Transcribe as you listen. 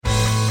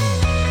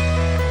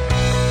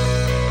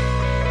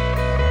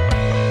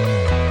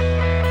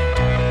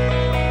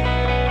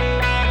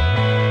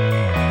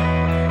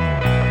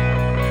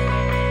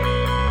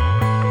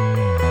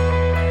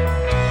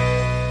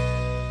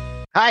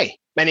Hi,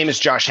 my name is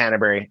Josh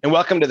Hannaberry, and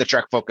welcome to the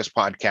Truck Focus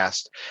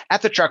Podcast.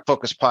 At the Truck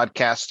Focus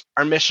Podcast,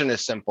 our mission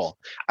is simple.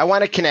 I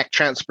want to connect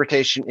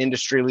transportation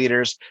industry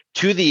leaders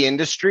to the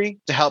industry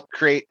to help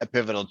create a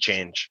pivotal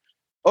change.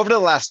 Over the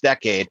last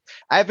decade,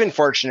 I've been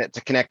fortunate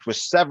to connect with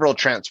several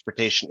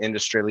transportation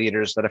industry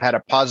leaders that have had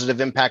a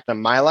positive impact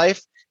on my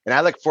life, and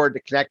I look forward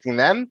to connecting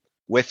them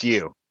with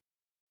you.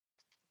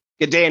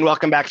 Good day, and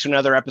welcome back to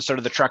another episode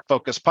of the Truck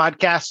Focus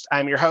Podcast.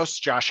 I'm your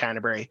host, Josh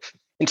Hannaberry.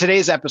 In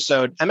today's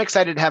episode, I'm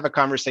excited to have a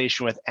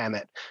conversation with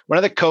Amit, one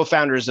of the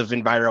co-founders of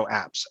Enviro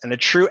Apps and a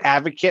true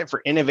advocate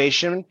for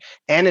innovation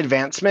and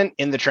advancement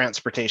in the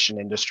transportation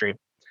industry.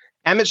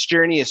 Amit's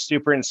journey is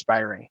super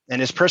inspiring,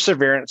 and his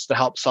perseverance to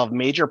help solve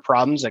major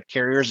problems that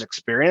carriers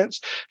experience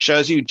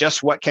shows you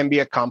just what can be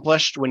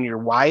accomplished when your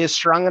why is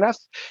strong enough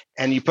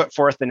and you put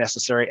forth the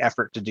necessary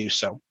effort to do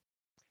so.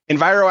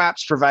 Enviro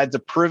Apps provides a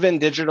proven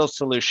digital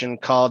solution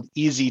called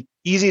Easy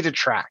to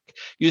Track,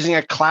 using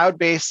a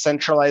cloud-based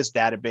centralized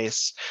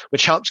database,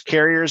 which helps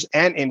carriers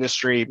and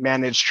industry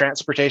manage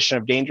transportation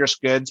of dangerous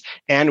goods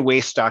and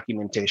waste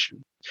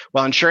documentation,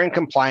 while ensuring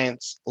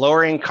compliance,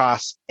 lowering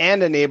costs,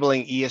 and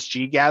enabling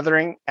ESG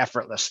gathering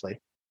effortlessly.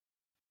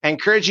 I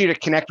encourage you to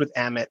connect with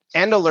Amit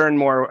and to learn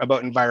more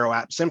about Enviro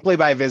Apps simply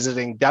by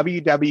visiting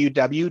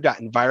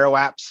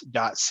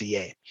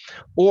www.enviroapps.ca,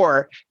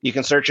 or you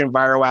can search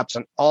Enviro Apps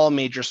on all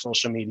major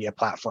social media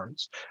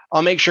platforms.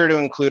 I'll make sure to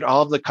include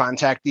all of the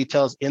contact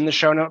details in the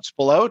show notes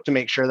below to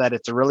make sure that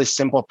it's a really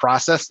simple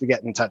process to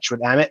get in touch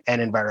with Amit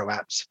and Enviro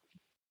Apps.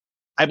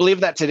 I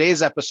believe that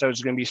today's episode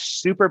is going to be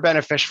super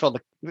beneficial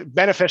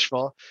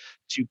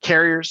to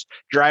carriers,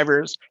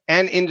 drivers,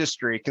 and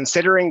industry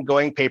considering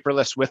going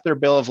paperless with their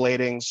bill of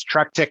ladings,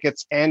 truck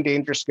tickets, and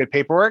dangerous good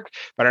paperwork,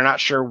 but are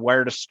not sure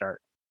where to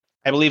start.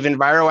 I believe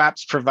Enviro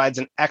Apps provides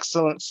an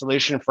excellent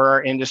solution for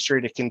our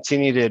industry to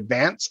continue to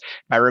advance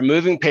by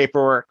removing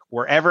paperwork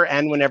wherever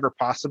and whenever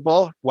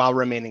possible while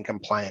remaining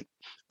compliant.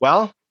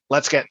 Well,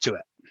 let's get to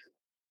it.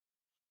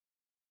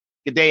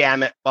 Good day,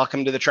 Amit.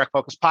 Welcome to the Truck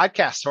Focus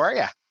Podcast. How are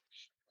you?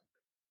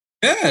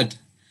 Good.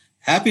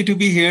 Happy to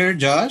be here,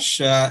 Josh,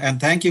 and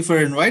thank you for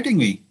inviting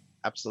me.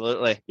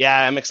 Absolutely.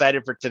 Yeah, I'm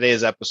excited for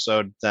today's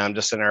episode.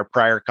 Just in our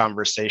prior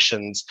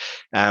conversations,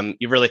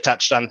 you've really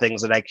touched on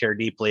things that I care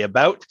deeply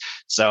about.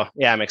 So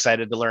yeah, I'm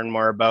excited to learn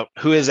more about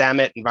who is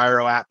Amit,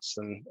 Enviro Apps,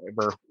 and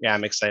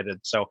I'm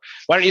excited. So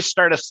why don't you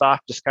start us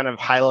off just kind of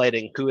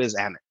highlighting who is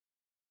Amit?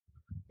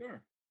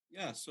 Sure.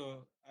 Yeah,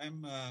 so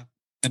I'm an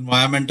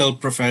environmental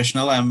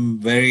professional. I'm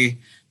very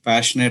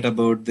passionate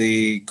about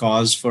the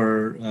cause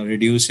for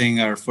reducing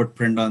our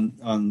footprint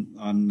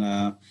on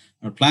our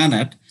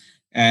planet,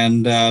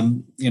 and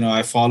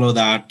I follow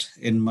that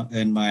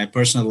in my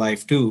personal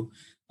life too.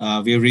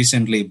 We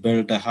recently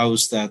built a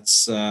house that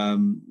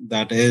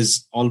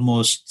is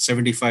almost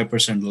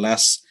 75%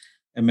 less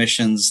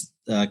emissions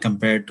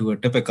compared to a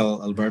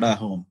typical Alberta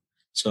home.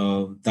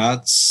 So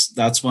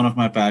that's one of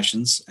my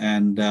passions,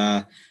 and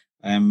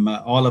I'm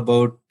all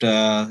about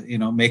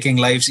making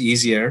lives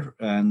easier,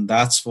 and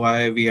that's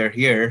why we are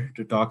here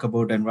to talk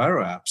about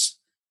Enviro Apps.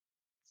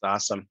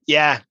 Awesome.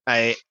 Yeah,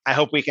 I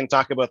hope we can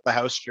talk about the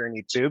house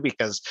journey too,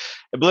 because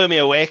it blew me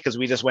away because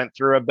we just went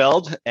through a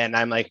build, and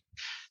I'm like,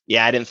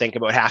 yeah, I didn't think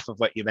about half of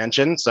what you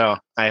mentioned, so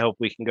I hope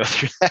we can go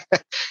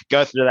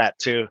through that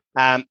too.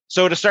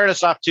 So to start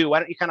us off too, why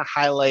don't you kind of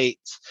highlight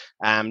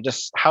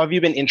just how have you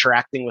been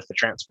interacting with the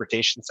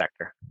transportation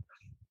sector?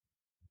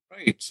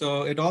 Right.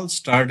 So it all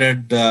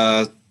started,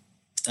 I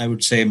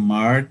would say,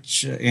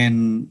 March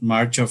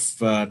of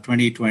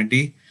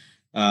 2020.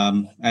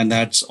 And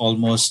that's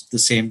almost the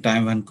same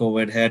time when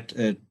COVID hit.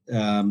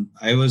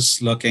 I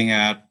was looking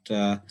at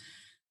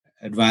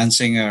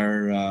advancing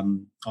our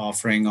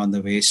offering on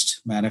the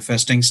waste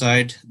manifesting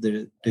side,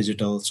 the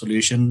digital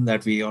solution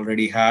that we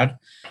already had.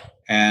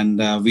 And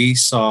we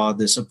saw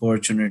this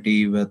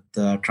opportunity with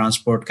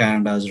Transport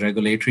Canada's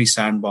Regulatory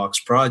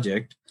Sandbox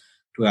project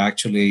to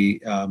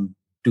actually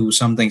do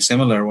something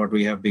similar what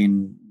we have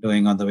been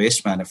doing on the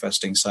waste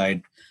manifesting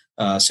side,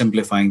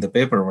 simplifying the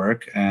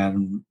paperwork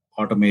and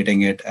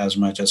automating it as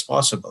much as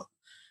possible.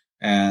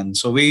 And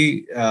so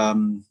we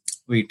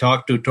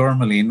talked to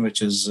Tourmaline,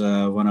 which is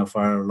one of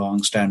our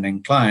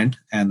long-standing client,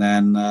 and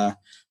then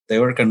they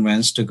were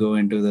convinced to go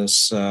into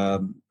this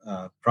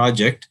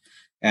project,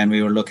 and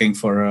we were looking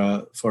for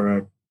a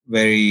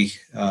very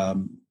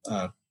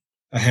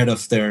ahead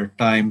of their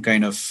time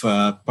kind of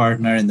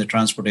partner in the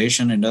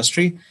transportation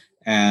industry.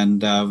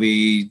 And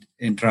we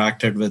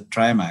interacted with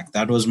Trimac.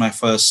 That was my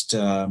first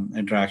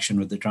interaction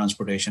with the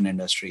transportation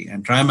industry.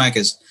 And Trimac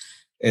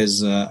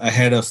is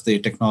ahead of the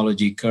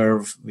technology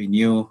curve. We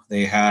knew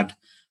they had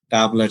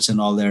tablets in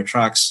all their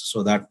trucks,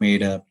 so that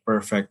made a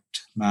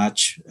perfect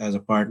match as a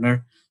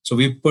partner. So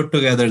we put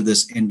together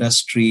this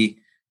industry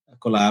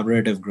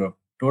collaborative group,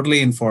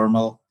 totally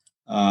informal,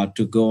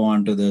 to go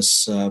onto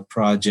this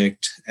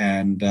project.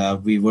 And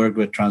we worked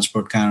with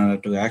Transport Canada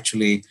to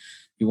actually,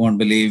 you won't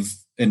believe,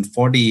 in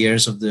 40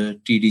 years of the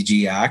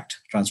TDG Act,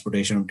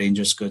 Transportation of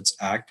Dangerous Goods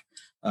Act,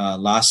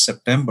 last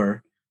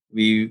September,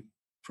 we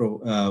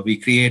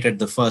created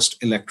the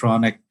first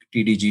electronic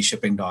TDG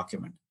shipping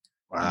document.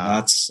 Wow.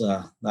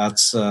 And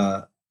that's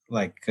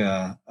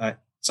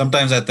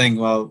sometimes I think,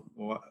 well,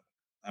 why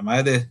am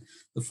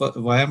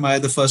I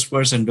the first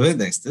person doing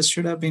this? This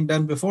should have been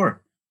done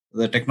before.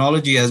 The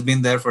technology has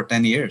been there for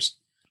 10 years,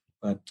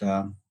 but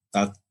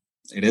that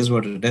it is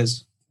what it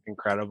is.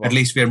 Incredible. At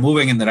least we are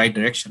moving in the right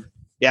direction.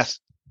 Yes,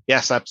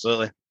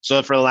 absolutely.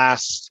 So for the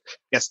last,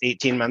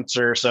 18 months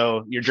or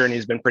so, your journey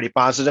has been pretty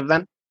positive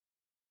then?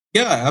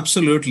 Yeah,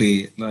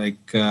 absolutely.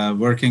 Like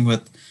working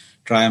with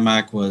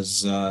TriMac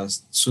was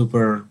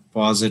super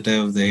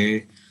positive.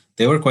 They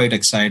were quite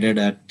excited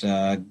at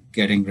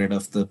getting rid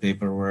of the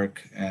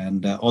paperwork,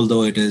 and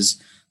although it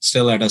is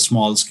still at a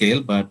small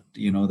scale, but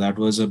that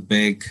was a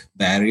big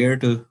barrier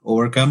to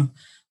overcome.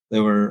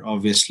 There were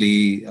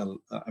obviously,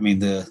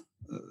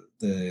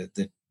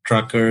 the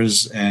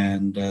truckers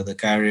and the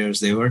carriers.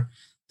 They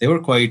were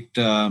quite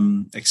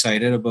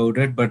excited about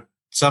it, but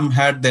some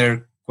had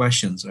their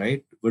questions.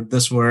 Right? Would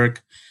this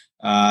work?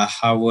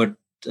 How would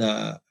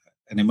an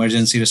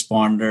emergency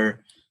responder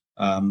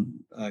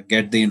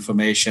get the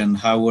information?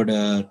 How would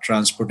a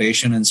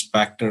transportation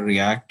inspector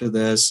react to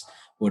this?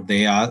 Would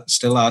they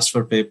still ask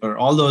for paper?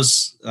 All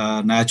those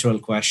natural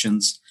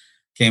questions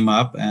came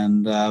up,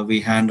 and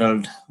we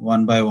handled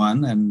one by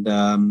one, and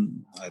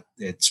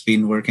it's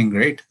been working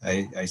great.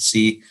 I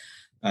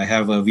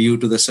have a view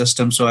to the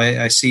system, so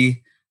I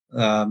see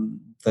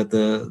that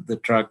the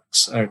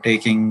trucks are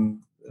taking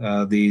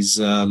these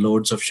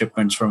loads of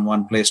shipments from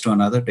one place to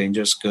another,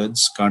 dangerous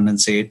goods,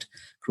 condensate,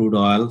 crude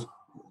oil,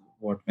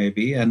 what may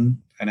be, and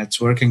it's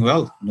working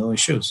well, no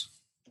issues.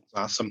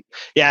 Awesome.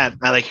 Yeah,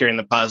 I like hearing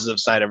the positive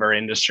side of our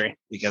industry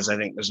because I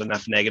think there's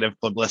enough negative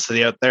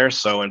publicity out there.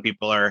 So when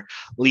people are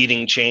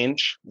leading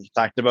change, we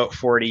talked about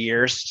 40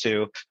 years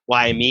to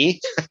why me.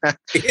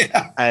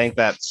 Yeah. I think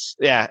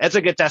it's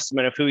a good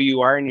testament of who you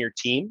are and your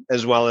team,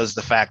 as well as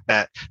the fact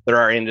that there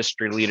are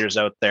industry leaders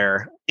out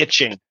there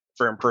itching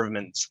for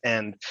improvements.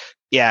 And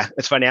yeah,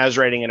 it's funny. I was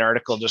writing an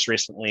article just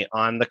recently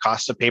on the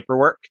cost of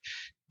paperwork,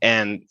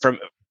 and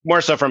more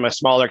so from a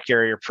smaller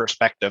carrier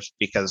perspective,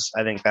 because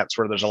I think that's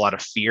where there's a lot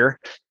of fear.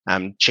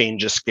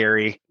 Change is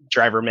scary.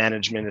 Driver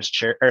management is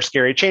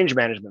scary. Change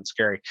management is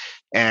scary.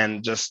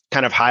 And just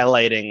kind of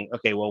highlighting,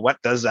 okay, well,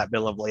 what does that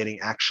bill of lading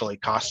actually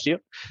cost you?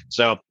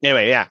 So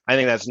anyway, yeah, I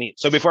think that's neat.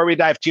 So before we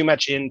dive too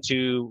much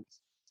into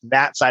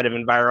that side of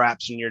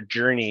EnviroApps and your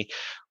journey,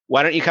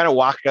 why don't you kind of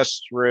walk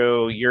us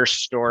through your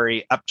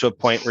story up to a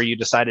point where you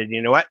decided,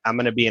 you know what, I'm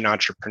going to be an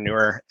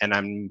entrepreneur, and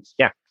I'm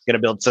going to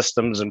build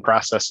systems and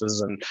processes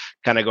and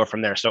kind of go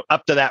from there. So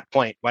up to that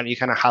point, why don't you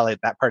kind of highlight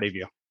that part of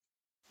you?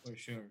 For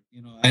sure.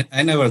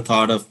 I never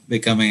thought of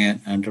becoming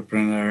an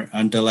entrepreneur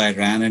until I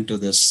ran into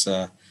this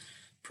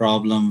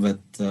problem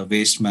with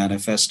waste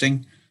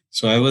manifesting.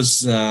 So I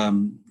was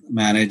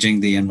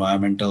managing the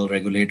environmental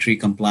regulatory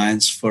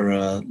compliance for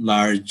a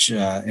large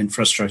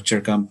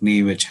infrastructure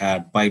company, which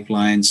had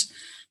pipelines,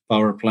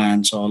 power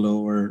plants all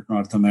over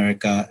North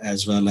America,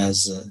 as well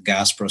as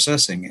gas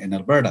processing in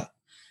Alberta.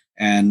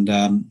 And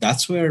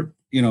that's where,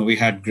 we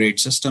had great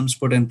systems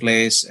put in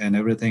place and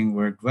everything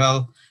worked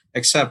well,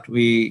 except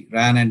we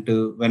ran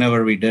into,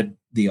 whenever we did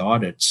the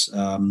audits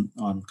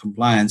on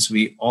compliance,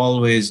 we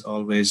always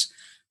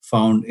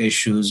found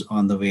issues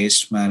on the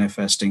waste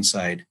manifesting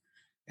side.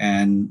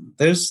 And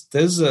there's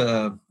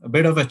a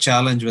bit of a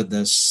challenge with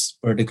this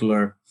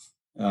particular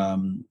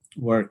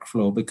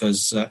workflow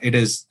because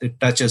it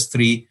touches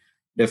three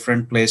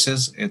different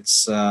places. It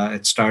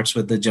starts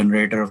with the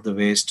generator of the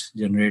waste,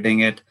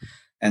 generating it,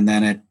 and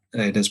then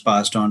it is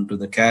passed on to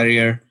the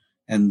carrier,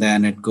 and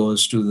then it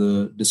goes to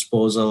the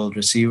disposal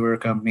receiver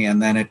company,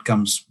 and then it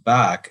comes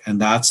back. And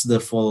that's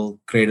the full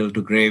cradle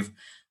to grave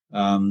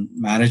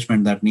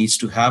management that needs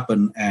to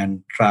happen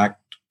and tracked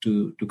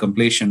to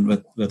completion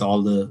with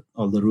all the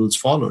rules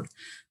followed.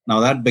 Now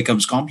that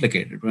becomes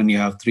complicated when you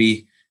have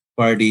three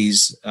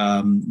parties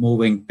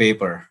moving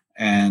paper,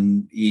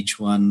 and each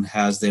one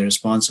has their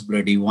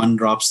responsibility. One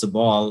drops the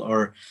ball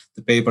or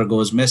the paper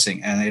goes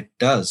missing, and it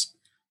does.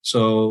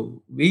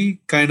 So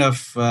we kind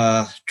of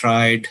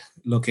tried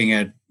looking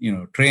at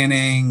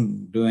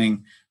training,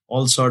 doing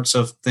all sorts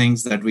of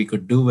things that we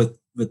could do with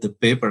the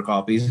paper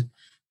copies,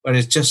 but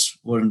it just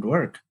wouldn't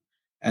work.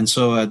 And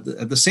so at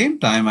the same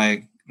time,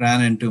 I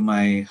ran into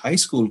my high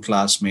school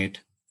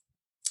classmate.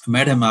 I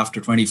met him after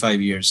 25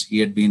 years. He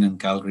had been in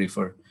Calgary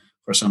for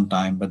some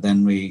time, but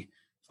then we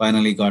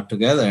finally got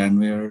together and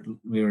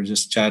we were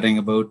just chatting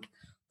about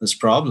this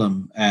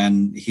problem.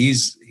 And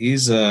he's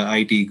a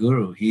IT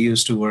guru. He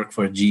used to work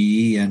for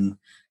GE, and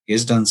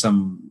he's done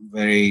some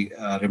very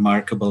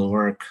remarkable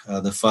work,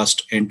 the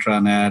first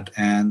intranet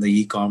and the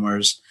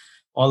e-commerce,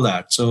 all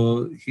that.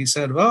 So he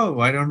said, well,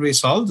 why don't we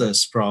solve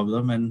this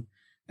problem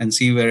and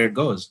see where it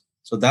goes?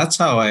 So that's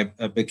how I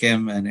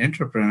became an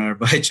entrepreneur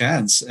by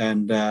chance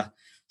and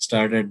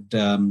started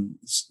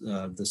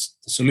the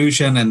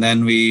solution. And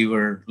then we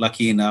were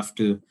lucky enough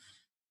the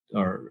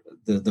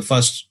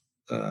first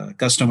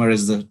customer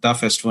is the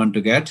toughest one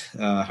to get,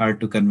 hard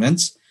to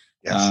convince.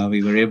 Yes.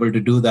 We were able to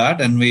do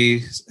that, and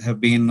we have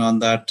been on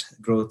that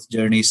growth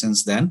journey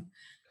since then.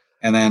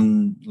 And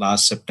then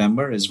last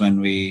September is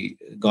when we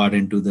got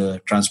into the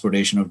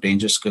transportation of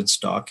dangerous goods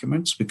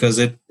documents, because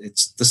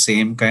it's the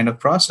same kind of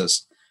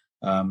process.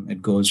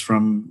 It goes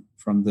from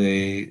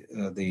the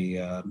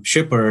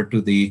shipper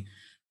to the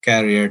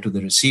carrier to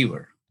the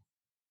receiver.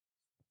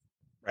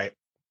 Right.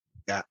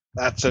 Yeah,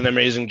 that's an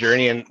amazing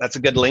journey, and that's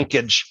a good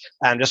linkage,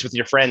 just with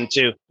your friend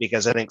too,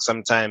 because I think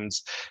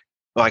sometimes,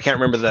 well, I can't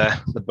remember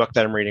the book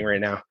that I'm reading right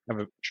now.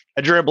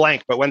 I drew a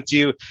blank, but once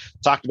you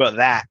talked about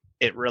that,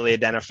 it really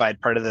identified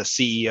part of the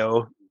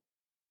CEO.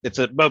 It's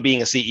about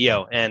being a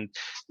CEO, and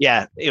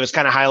yeah, it was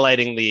kind of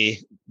highlighting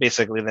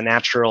basically the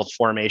natural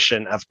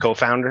formation of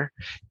co-founder,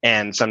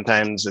 and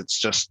sometimes it's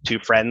just two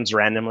friends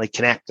randomly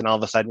connect, and all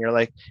of a sudden you're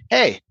like,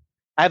 hey,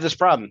 I have this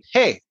problem.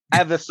 Hey, I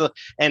have this,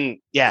 and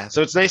yeah,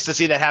 so it's nice to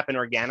see that happen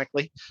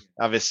organically,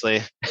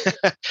 obviously.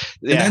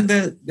 Yeah. And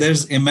then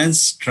there's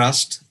immense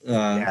trust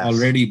Yes.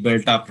 already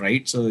built up,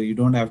 right? So you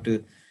don't have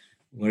to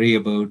worry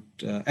about.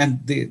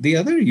 And the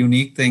other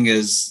unique thing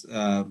is,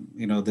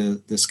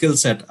 the skill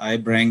set I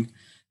bring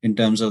in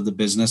terms of the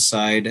business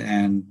side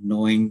and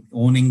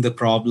owning the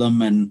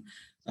problem and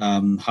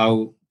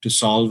how to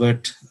solve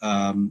it.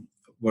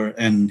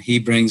 And he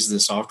brings the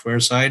software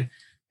side.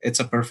 It's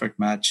a perfect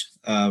match.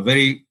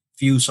 Very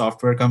few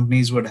software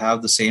companies would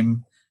have the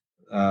same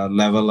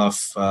level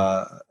of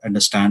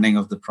understanding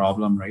of the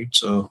problem, right?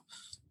 So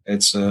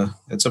it's a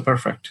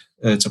perfect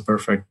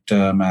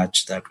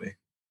match that way.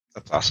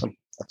 That's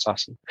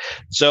awesome.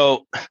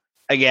 So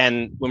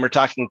again, when we're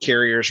talking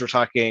carriers, we're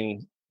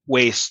talking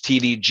waste,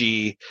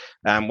 TDG.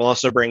 We'll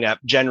also bring up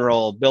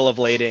general bill of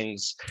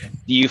ladings.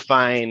 Do you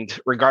find,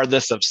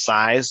 regardless of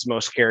size,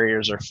 most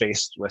carriers are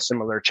faced with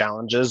similar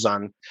challenges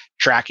on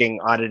tracking,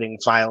 auditing,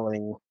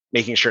 filing,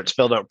 making sure it's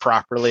filled out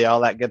properly,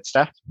 all that good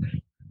stuff?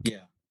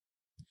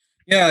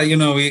 Yeah,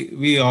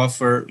 we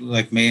offer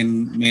like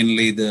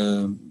mainly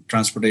the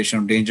transportation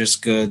of dangerous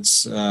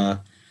goods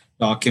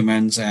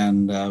documents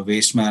and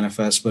waste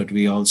manifest, but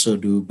we also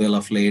do bill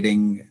of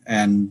lading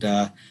and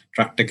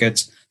truck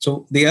tickets.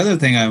 So the other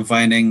thing I'm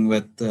finding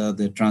with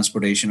the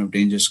transportation of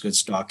dangerous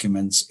goods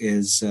documents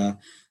is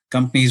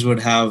companies would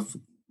have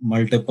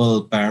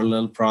multiple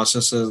parallel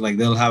processes. Like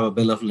they'll have a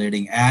bill of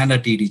lading and a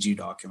TDG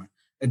document.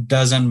 It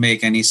doesn't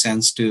make any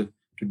sense to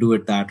do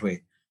it that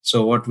way.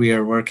 So what we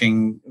are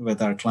working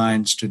with our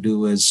clients to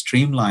do is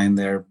streamline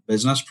their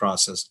business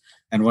process.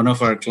 And one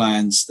of our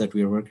clients that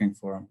we are working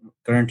for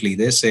currently,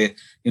 they say,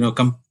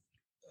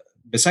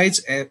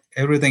 besides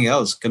everything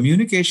else,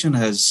 communication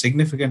has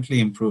significantly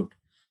improved,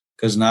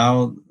 because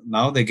now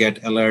they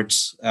get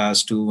alerts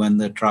as to when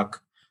the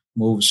truck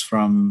moves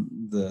from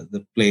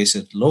the place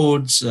it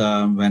loads,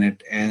 when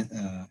it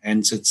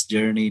ends its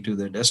journey to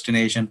the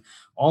destination.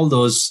 All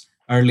those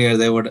earlier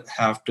they would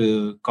have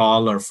to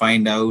call or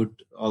find out.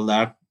 All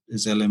that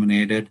is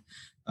eliminated.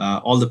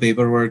 All the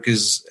paperwork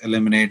is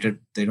eliminated.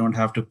 They don't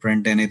have to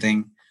print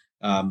anything.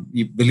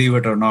 You believe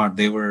it or not,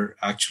 they were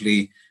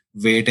actually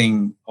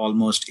waiting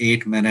almost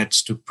 8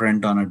 minutes to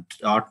print on a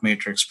dot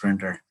matrix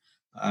printer.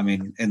 I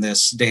mean, in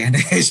this day and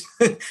age,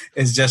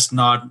 it's just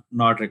not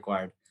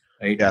required,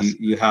 right? Yes.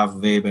 You have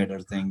way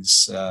better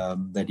things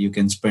that you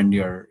can spend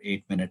your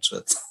 8 minutes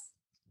with.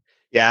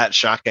 Yeah, it's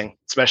shocking,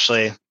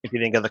 especially if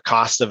you think of the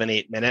cost of an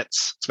 8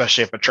 minutes,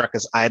 especially if a truck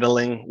is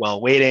idling while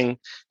waiting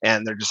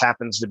and there just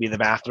happens to be the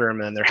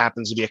bathroom and there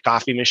happens to be a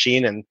coffee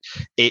machine, and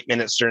 8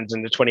 minutes turns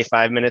into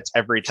 25 minutes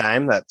every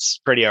time. That's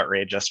pretty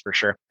outrageous for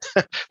sure.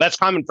 That's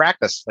common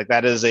practice. Like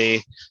that is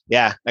a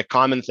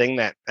common thing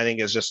that I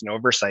think is just an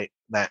oversight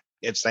that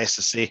it's nice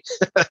to see.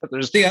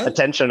 There's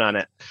attention on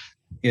it.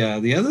 Yeah.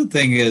 The other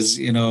thing is,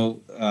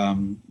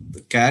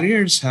 the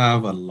carriers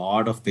have a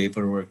lot of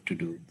paperwork to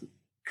do.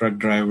 Truck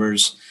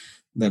drivers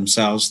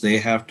themselves, they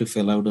have to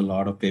fill out a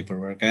lot of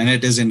paperwork, and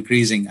it is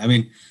increasing. I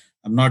mean,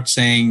 I'm not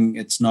saying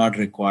it's not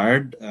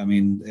required. I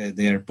mean,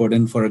 they are put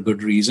in for a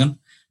good reason.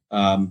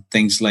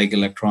 Things like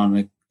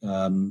electronic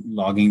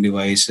logging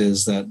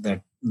devices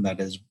that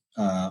is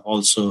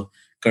also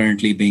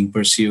currently being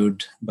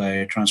pursued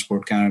by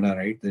Transport Canada,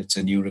 right? It's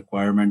a new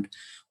requirement.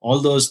 All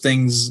those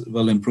things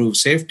will improve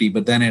safety,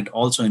 but then it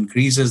also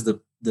increases the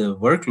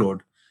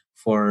workload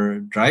for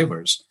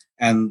drivers.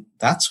 And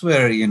that's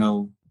where,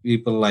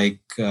 people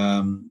like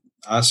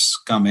us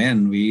come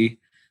in.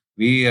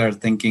 We are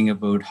thinking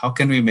about how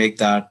can we make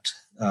that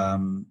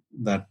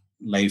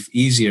life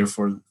easier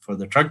for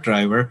the truck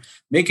driver,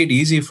 make it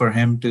easy for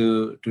him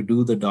to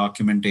do the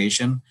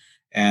documentation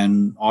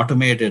and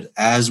automate it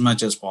as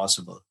much as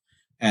possible.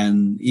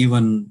 And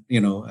even,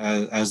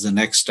 as the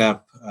next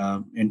step,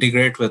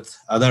 integrate with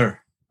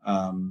other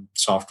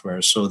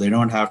software so they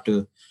don't have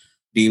to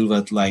deal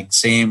with like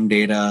same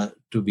data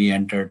to be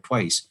entered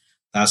twice.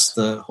 That's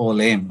the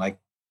whole aim. Like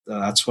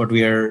that's what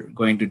we are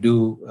going to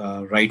do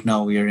right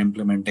now. We are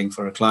implementing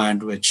for a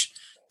client which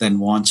then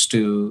wants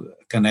to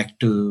connect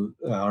to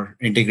or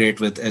integrate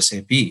with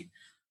SAP.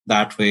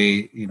 That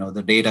way,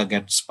 the data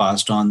gets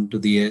passed on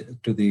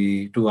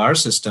to our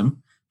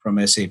system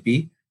from SAP,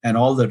 and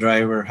all the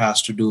driver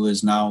has to do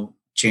is now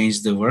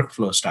change the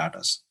workflow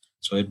status.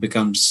 So it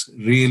becomes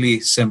really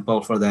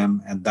simple for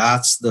them, and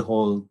that's the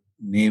whole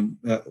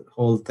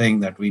whole thing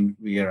that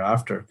we are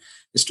after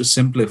is to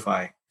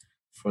simplify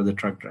for the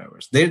truck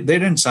drivers. They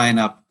didn't sign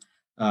up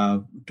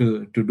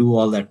to do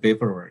all that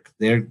paperwork.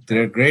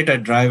 They're great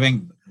at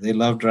driving. They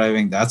love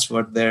driving. That's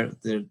what they're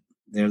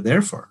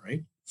there for,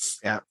 right?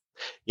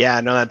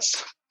 Yeah. No,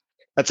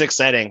 that's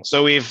exciting.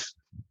 So we've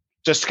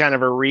just kind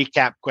of a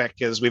recap quick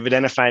is we've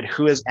identified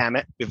who is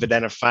Amit. We've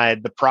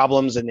identified the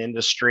problems in the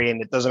industry,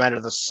 and it doesn't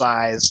matter the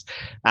size.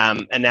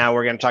 And now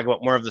we're going to talk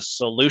about more of the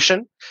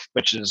solution,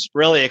 which is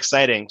really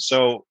exciting.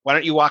 So why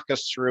don't you walk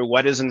us through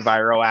what is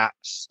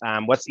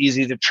EnviroApps, what's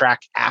easy to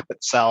track app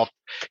itself,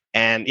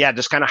 and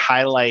just kind of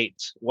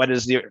highlight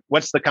what's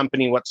the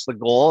company, what's the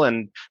goal,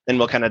 and then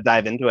we'll kind of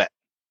dive into it.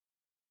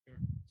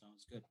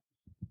 Sounds good.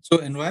 So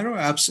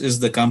EnviroApps is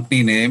the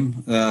company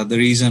name. The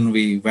reason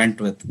we went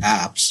with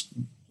apps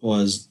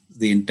was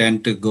the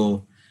intent to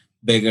go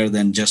bigger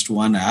than just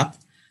one app.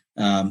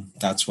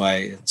 That's why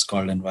it's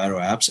called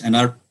EnviroApps. And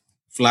our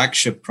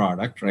flagship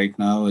product right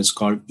now is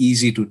called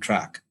Easy to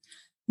Track.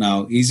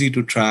 Now, Easy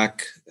to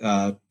Track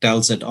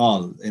tells it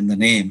all in the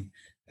name.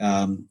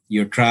 It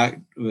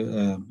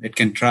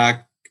can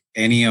track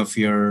any of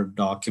your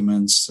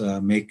documents,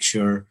 make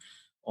sure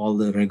all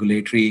the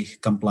regulatory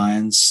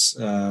compliance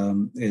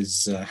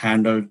is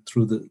handled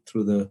through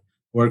the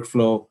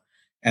workflow.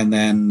 And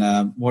then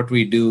what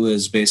we do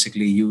is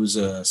basically use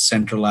a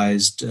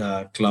centralized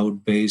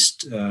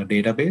cloud-based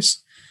database,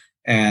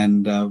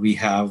 and we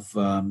have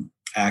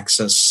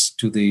access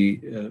to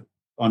the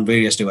on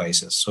various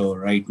devices. So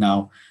right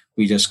now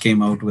we just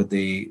came out with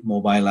the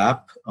mobile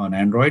app on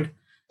Android,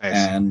 nice.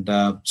 And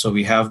so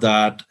we have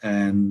that,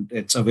 and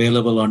it's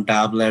available on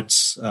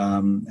tablets,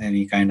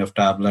 any kind of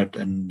tablet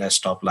and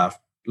desktop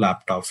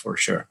laptop for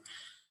sure.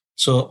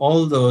 So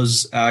all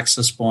those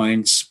access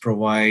points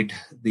provide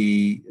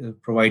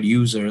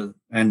user,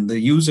 and the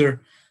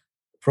user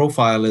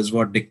profile is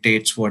what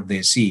dictates what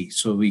they see.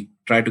 So we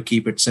try to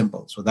keep it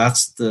simple. So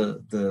that's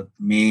the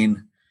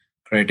main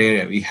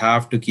criteria. We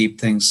have to keep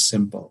things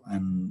simple,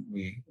 and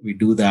we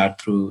do that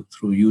through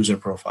user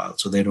profile,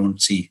 so they don't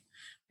see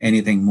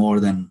anything more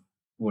than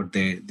what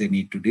they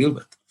need to deal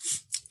with.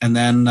 And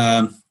then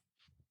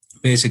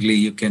basically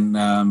you can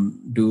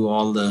do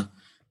all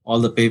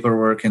the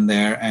paperwork in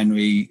there, and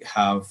we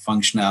have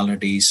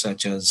functionalities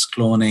such as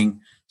cloning.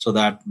 So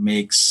that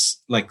makes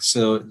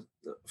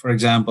for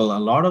example, a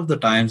lot of the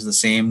times the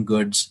same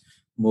goods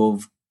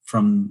move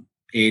from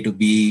A to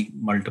B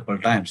multiple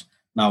times.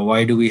 Now,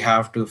 why do we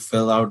have to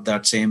fill out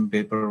that same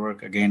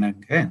paperwork again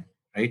and again,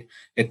 right?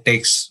 It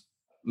takes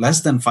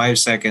less than 5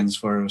 seconds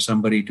for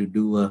somebody to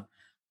do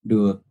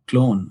a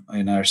clone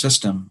in our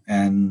system,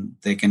 and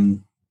they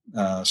can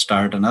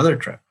start another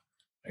trip,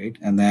 right?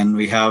 And then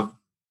we have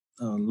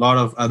a lot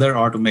of other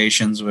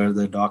automations where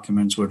the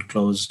documents would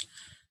close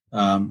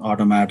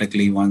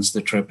automatically once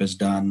the trip is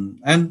done.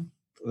 And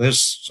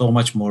there's so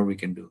much more we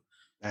can do.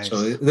 Nice. So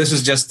this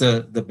is just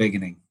the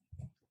beginning.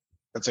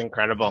 That's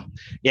incredible.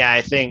 Yeah,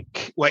 I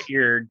think what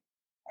you're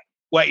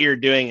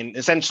doing, and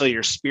essentially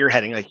you're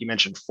spearheading, like you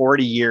mentioned,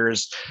 40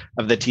 years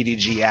of the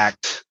TDG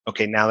Act.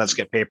 Okay, now let's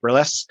get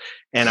paperless.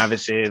 And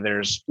obviously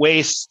there's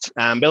waste.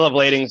 Bill of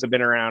ladings have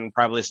been around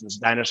probably since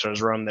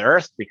dinosaurs roamed the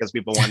earth because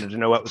people wanted to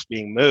know what was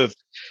being moved.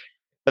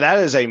 But that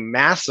is a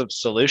massive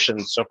solution.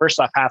 So first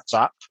off, hats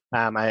off.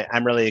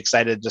 I'm really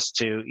excited just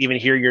to even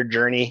hear your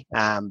journey,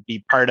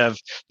 be part of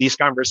these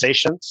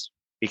conversations,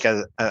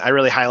 because I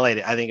really highlight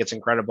it. I think it's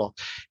incredible.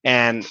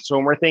 And so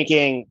when we're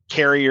thinking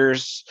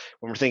carriers,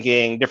 when we're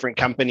thinking different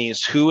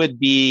companies, who would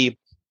be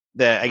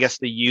the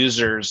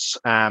users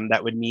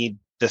that would need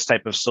this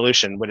type of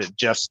solution? Would it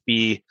just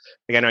be,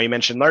 like, I know you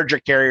mentioned larger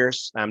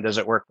carriers. Does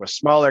it work with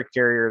smaller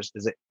carriers?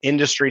 Is it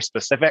industry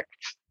specific,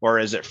 or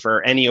is it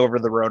for any over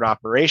the road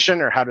operation,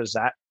 or how does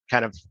that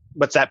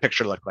what's that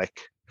picture look like?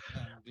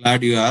 I'm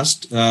glad you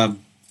asked.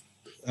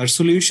 Our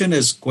solution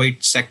is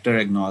quite sector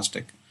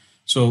agnostic.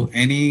 So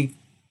any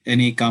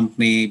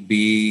company,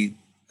 be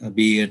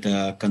it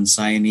a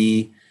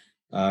consignee,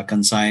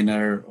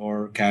 consigner,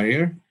 or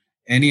carrier,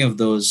 any of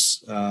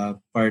those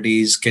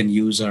parties can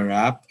use our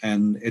app,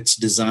 and it's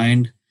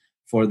designed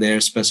for their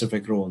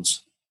specific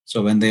roles.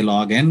 So when they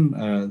log in,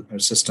 our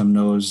system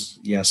knows,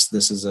 yes,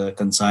 this is a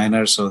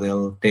consigner, so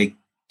they'll take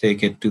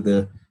it to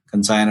the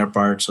consigner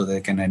part so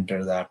they can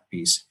enter that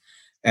piece.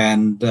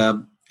 And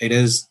it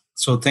is,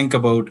 so think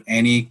about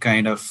any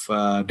kind of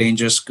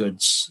dangerous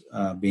goods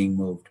being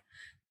moved.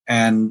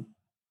 And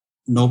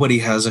nobody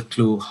has a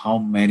clue how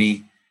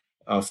many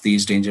of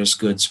these dangerous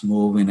goods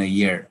move in a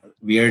year.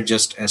 We are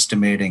just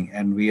estimating,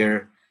 and we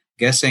are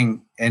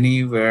guessing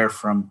anywhere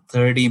from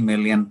 30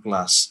 million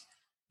plus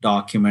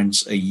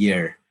documents a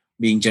year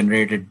being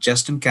generated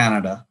just in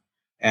Canada,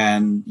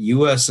 and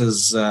US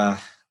is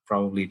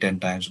probably 10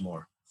 times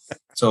more.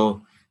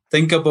 So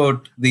think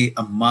about the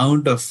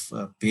amount of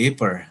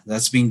paper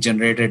that's being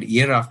generated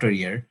year after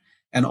year.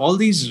 And all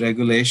these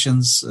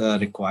regulations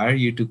require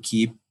you to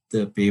keep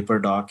the paper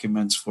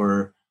documents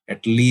for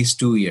at least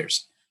 2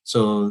 years.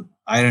 So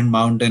Iron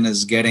Mountain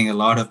is getting a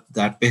lot of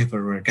that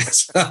paperwork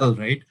as well,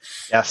 right?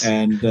 Yes.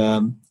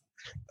 And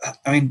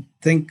I mean,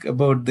 think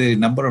about the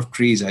number of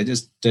trees. I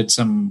just did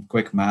some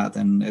quick math,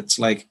 and it's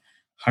like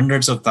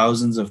hundreds of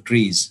thousands of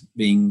trees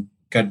being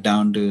cut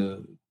down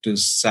to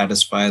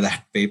satisfy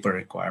that paper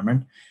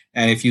requirement.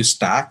 And if you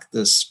stack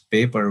this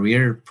paper,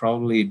 we're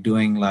probably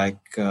doing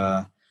like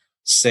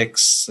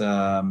six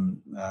times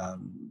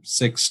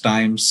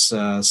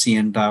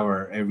CN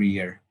Tower every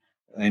year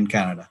in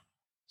Canada.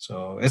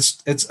 So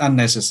it's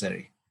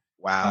unnecessary.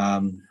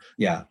 Wow.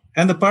 Yeah.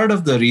 And the part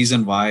of the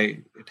reason why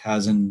it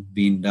hasn't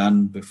been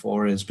done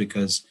before is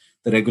because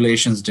the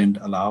regulations didn't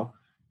allow.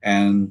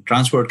 And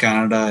Transport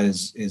Canada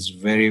is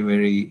very,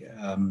 very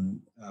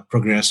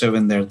progressive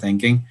in their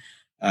thinking.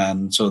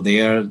 And so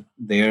they are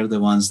the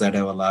ones that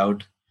have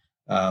allowed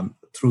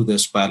through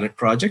this pilot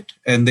project,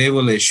 and they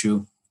will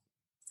issue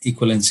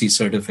equivalency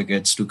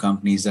certificates to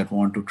companies that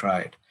want to try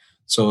it.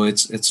 So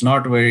it's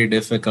not very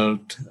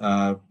difficult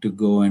to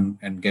go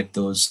and get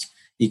those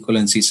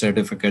equivalency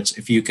certificates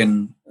if you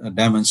can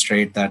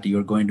demonstrate that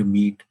you're going to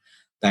meet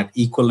that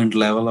equivalent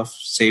level of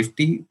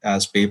safety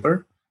as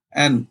paper.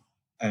 And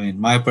I mean,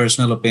 my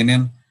personal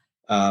opinion,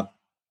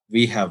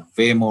 we have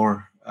way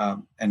more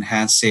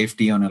enhanced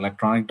safety on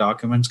electronic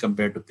documents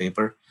compared to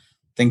paper.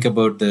 Think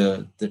about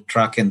the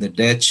truck in the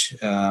ditch.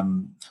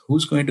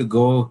 Who's going to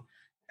go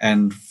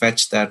and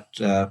fetch that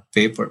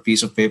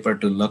piece of paper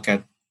to look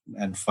at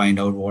and find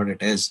out what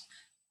it is?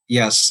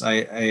 Yes, I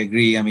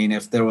agree. I mean,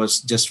 if there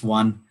was just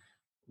one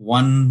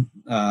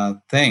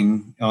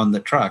thing on the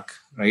truck,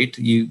 right?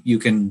 You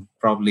can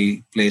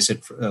probably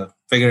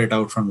figure it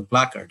out from the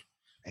placard.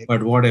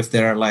 But what if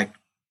there are like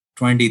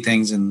 20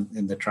 things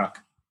in the truck?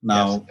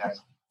 Now,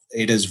 yes,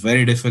 it is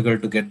very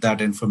difficult to get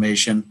that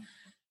information,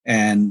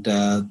 and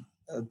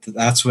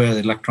that's where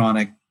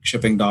electronic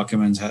shipping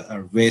documents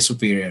are way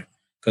superior,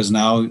 because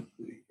now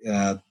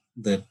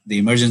the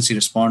emergency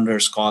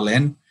responders call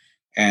in,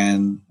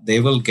 and they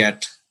will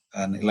get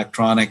an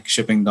electronic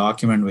shipping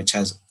document which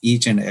has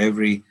each and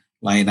every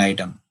line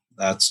item.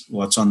 That's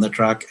what's on the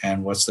truck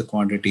and what's the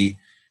quantity,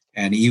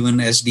 and even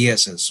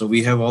SDSs. So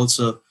we have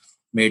also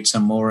made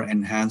some more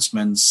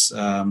enhancements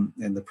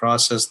in the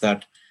process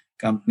that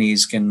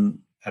companies can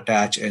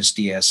attach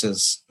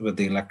SDSs with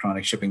the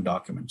electronic shipping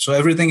document. So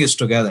everything is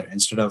together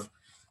instead of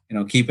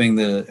keeping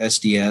the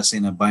SDS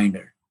in a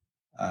binder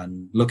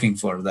and looking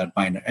for that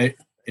binder.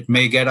 It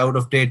may get out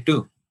of date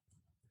too.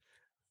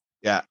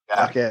 Yeah.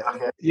 Okay.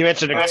 You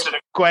mentioned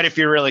quite a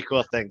few really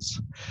cool things.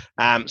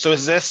 So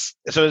is this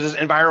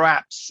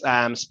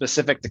EnviroApps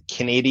specific to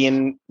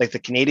Canadian, like the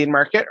Canadian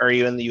market, or are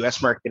you in the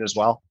US market as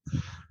well?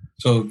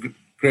 So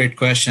great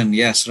question.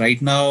 Yes,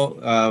 right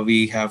now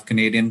we have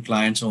Canadian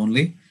clients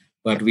only,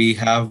 but we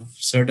have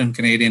certain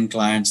Canadian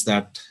clients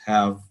that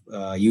have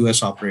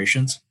US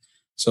operations.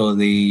 So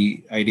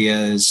the idea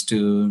is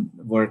to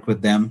work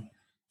with them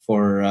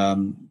for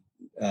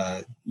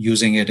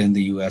using it in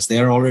the US. They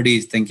are already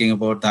thinking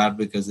about that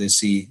because they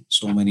see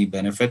so many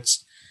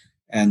benefits.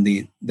 And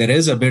there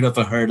is a bit of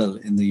a hurdle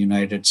in the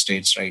United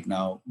States right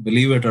now.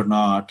 Believe it or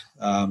not,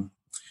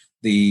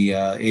 the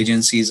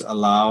agencies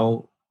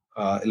allow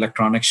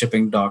electronic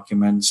shipping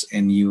documents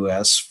in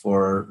US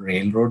for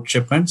railroad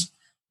shipments,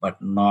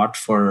 but not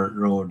for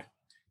road.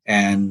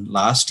 And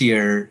last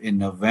year in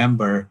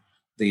November,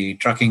 the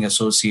Trucking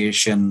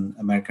Association,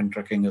 American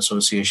Trucking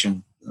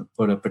Association,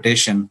 put a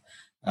petition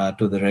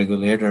to the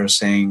regulator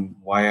saying,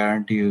 why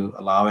aren't you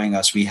allowing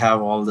us? We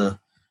have all the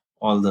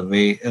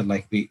way,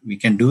 like we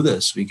can do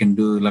this, we can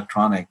do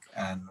electronic,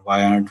 and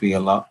why aren't we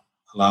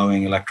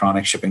allowing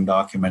electronic shipping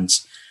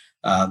documents?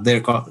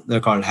 They're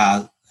called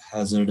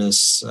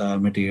hazardous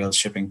materials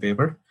shipping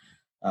paper.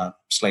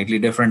 Slightly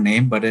different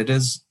name, but it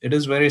is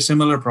very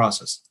similar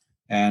process,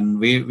 and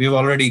we've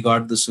already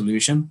got the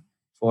solution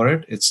for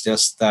it. It's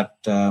just that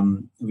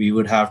we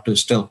would have to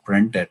still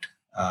print it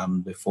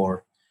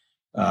before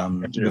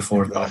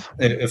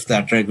if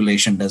that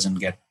regulation doesn't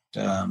get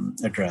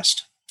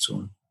addressed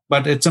soon.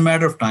 But it's a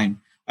matter of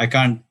time. I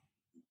can't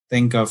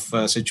think of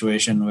a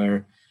situation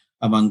where,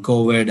 among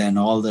COVID and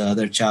all the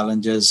other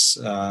challenges,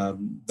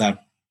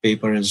 that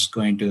paper is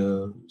going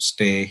to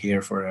stay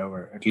here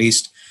forever. At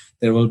least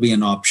there will be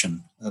an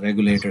option. The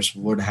regulators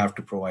would have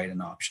to provide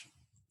an option.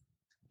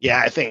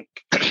 Yeah, I think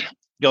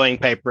going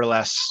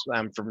paperless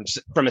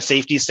from a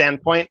safety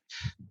standpoint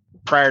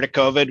prior to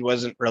COVID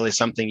wasn't really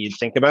something you'd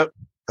think about.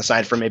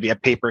 Aside from maybe a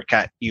paper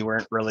cut, you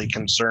weren't really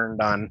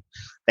concerned on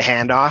the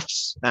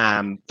handoffs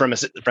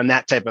from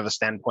that type of a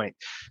standpoint.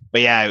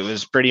 But yeah, it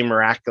was pretty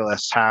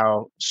miraculous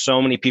how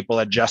so many people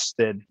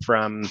adjusted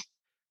from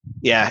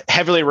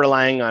heavily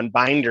relying on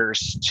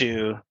binders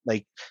to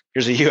like,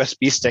 here's a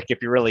USB stick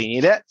if you really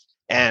need it.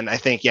 And I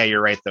think,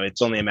 you're right, though.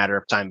 It's only a matter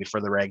of time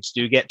before the regs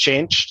do get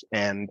changed.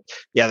 And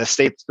the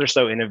states, they're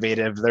so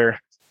innovative. They're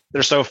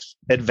so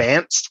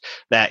advanced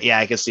that,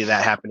 I can see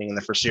that happening in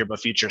the foreseeable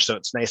future. So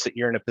it's nice that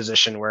you're in a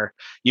position where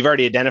you've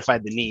already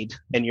identified the need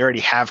and you already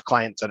have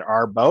clients that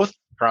are both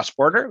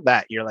cross-border,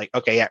 that you're like,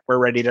 okay, we're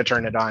ready to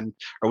turn it on,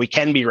 or we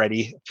can be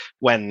ready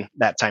when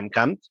that time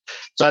comes.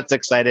 So that's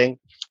exciting.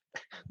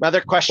 My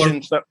other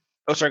question.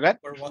 Sorry, go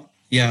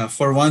ahead.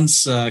 For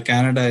once,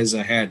 Canada is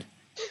ahead.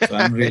 So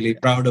I'm really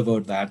proud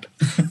about that.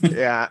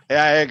 Yeah, I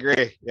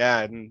agree.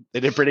 Yeah, and they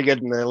did pretty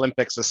good in the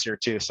Olympics this year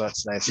too, so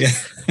that's nice. Yeah.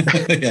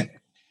 Yeah.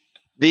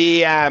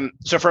 The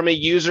so from a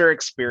user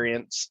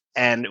experience,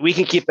 and we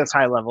can keep this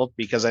high level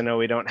because I know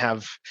we don't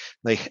have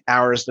like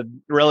hours to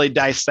really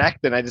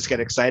dissect, and I just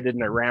get excited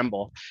and I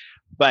ramble.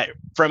 But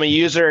from a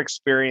user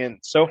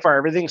experience, so far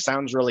everything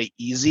sounds really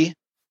easy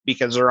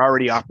because they're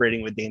already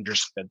operating with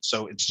dangerous goods.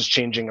 So it's just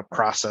changing a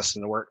process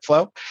in the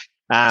workflow.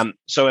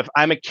 So if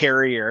I'm a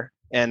carrier,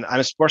 and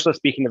I'm more so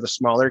speaking to the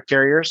smaller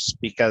carriers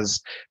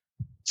because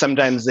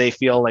sometimes they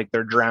feel like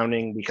they're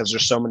drowning because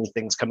there's so many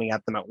things coming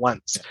at them at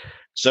once.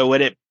 So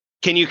would it,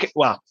 can you,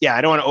 well, yeah,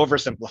 I don't want to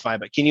oversimplify,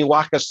 but can you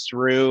walk us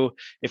through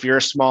if you're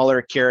a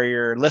smaller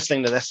carrier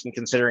listening to this and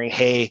considering,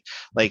 hey,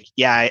 like,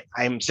 yeah,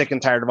 I'm sick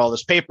and tired of all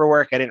this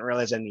paperwork. I didn't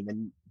realize I didn't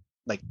even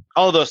like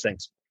all of those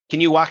things. Can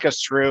you walk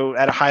us through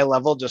at a high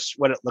level, just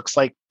what it looks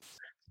like?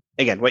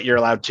 Again, what you're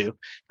allowed to,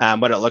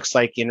 what it looks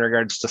like in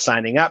regards to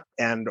signing up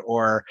and,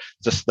 or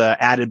just the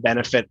added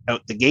benefit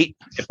out the gate,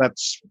 if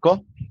that's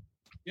cool.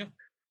 Yeah.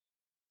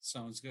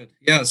 Sounds good.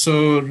 Yeah.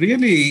 So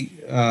really,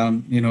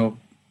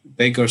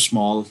 big or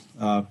small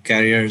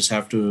carriers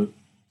have to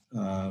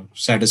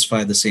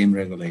satisfy the same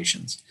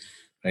regulations,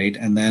 right?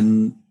 And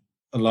then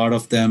a lot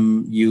of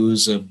them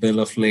use a bill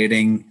of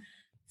lading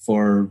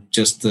for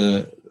just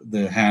the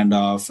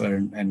handoff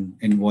and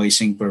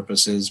invoicing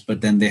purposes,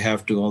 but then they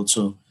have to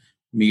also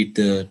meet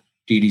the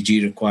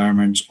TDG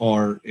requirements,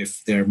 or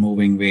if they're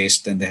moving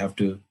waste, then they have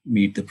to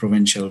meet the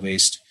provincial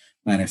waste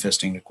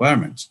manifesting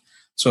requirements.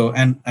 So,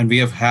 and we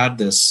have had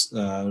this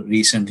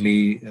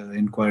recently.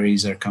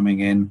 Inquiries are coming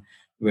in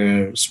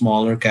where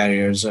smaller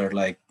carriers are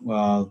like,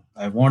 well,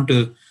 I want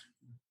to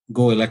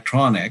go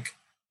electronic,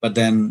 but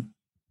then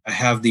I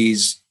have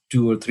these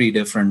 2 or 3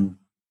 different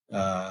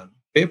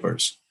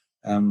papers.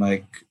 I'm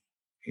like,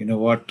 you know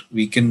what?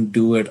 We can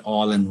do it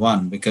all in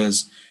one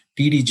because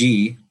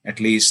TDG,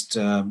 at least,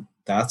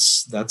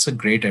 that's a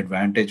great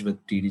advantage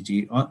with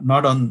TDG.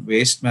 Not on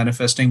waste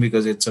manifesting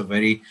because it's a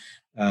very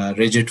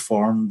rigid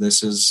form.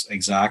 This is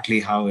exactly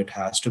how it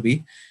has to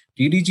be.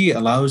 TDG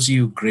allows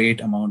you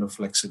great amount of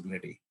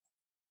flexibility.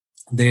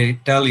 They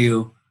tell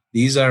you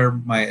these are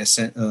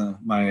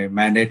my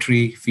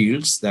mandatory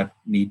fields that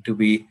need to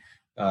be.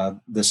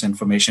 This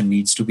information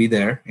needs to be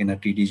there in a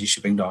TDG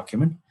shipping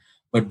document,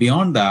 but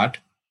beyond that,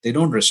 they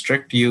don't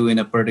restrict you in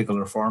a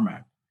particular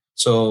format.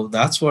 So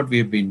that's what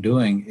we've been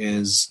doing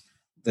is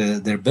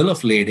their bill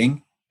of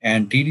lading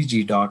and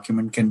TDG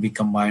document can be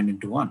combined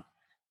into one,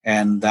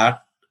 and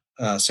that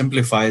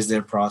simplifies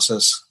their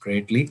process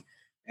greatly.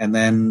 And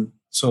then,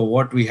 so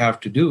what we have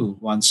to do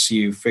once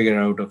you figure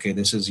out, okay,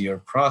 this is your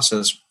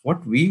process,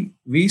 what we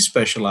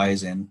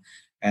specialize in,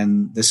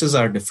 and this is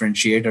our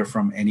differentiator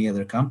from any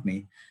other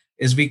company,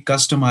 is we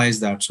customize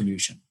that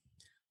solution.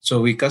 So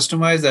we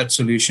customize that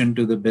solution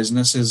to the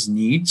business's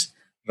needs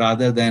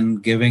rather than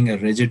giving a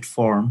rigid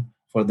form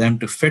for them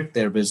to fit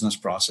their business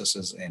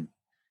processes in.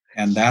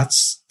 And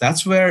that's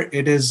where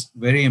it is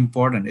very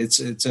important.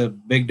 It's a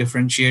big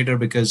differentiator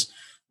because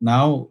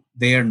now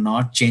they are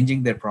not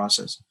changing their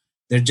process.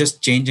 They're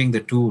just changing the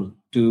tool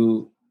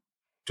to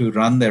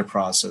run their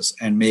process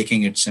and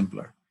making it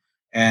simpler.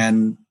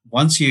 And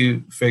once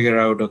you figure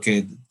out,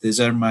 okay, this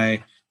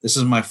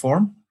is my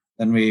form,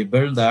 then we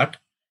build that,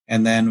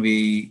 and then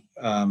we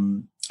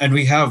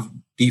have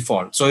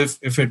default. So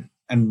if it,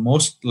 and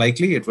most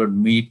likely it would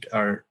meet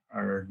our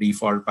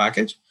default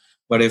package.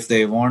 But if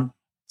they want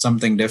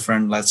something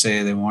different, let's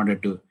say they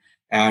wanted to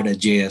add a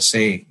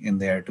JSA in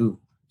there too,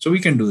 so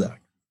we can do that.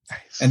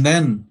 Nice. And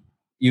then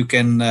you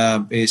can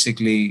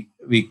basically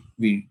we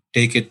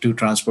take it to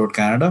Transport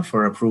Canada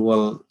for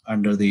approval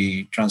under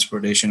the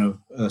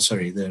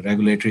the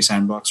Regulatory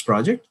Sandbox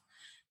project.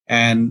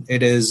 And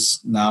it is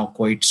now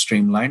quite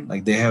streamlined.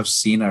 Like they have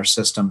seen our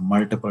system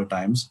multiple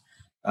times.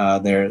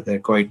 They're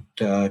quite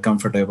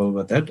comfortable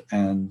with it,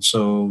 and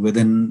so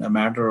within a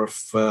matter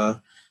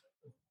of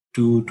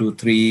 2 to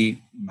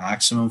 3,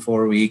 maximum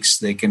 4 weeks,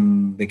 they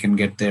can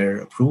get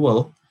their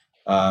approval,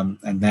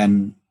 and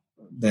then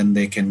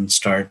they can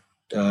start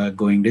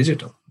going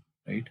digital,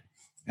 right?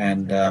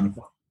 And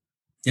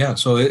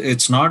so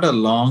it's not a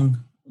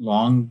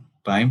long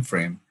time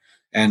frame,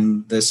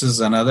 and this is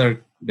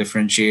another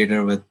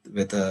differentiator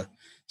with a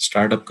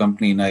startup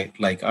company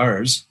like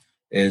ours,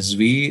 is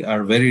we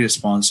are very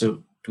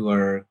responsive to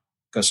our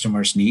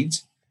customers'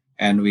 needs,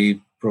 and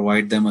we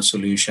provide them a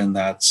solution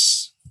that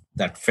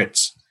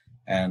fits,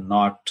 and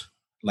not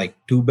like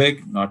too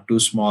big, not too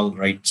small,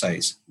 right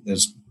size.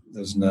 There's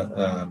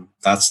no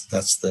that's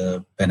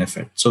the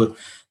benefit. So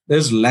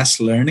there's less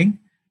learning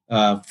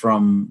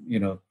from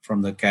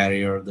the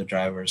carrier or the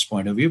driver's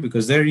point of view,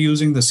 because they're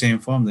using the same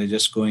form, they're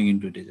just going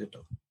into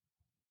digital.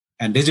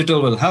 And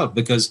digital will help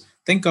because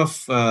think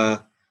of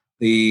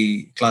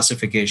the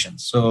classification.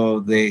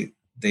 So they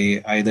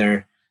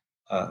either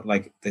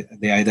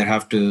they either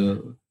have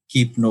to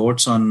keep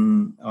notes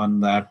on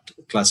that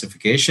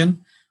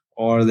classification,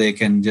 or they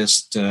can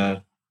just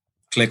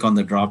click on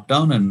the drop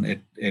down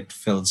and it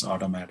fills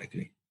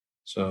automatically.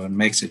 So it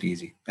makes it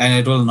easy, and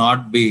it will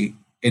not be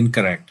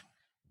incorrect.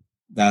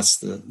 That's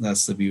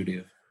the beauty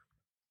of it.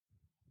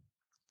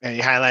 And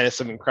you highlighted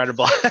some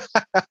incredible,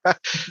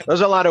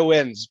 those are a lot of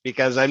wins,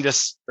 because I'm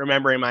just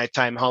remembering my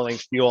time hauling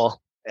fuel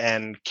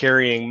and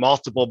carrying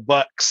multiple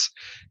books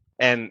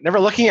and never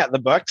looking at the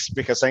books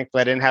because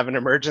thankfully I didn't have an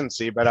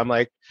emergency, but I'm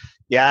like,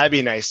 yeah, that'd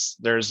be nice.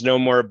 There's no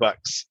more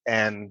books.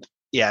 And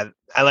yeah,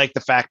 I like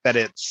the fact that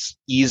it's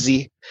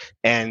easy.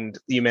 And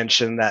you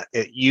mentioned that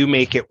you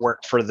make it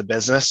work for the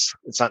business.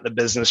 It's not the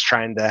business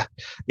trying to,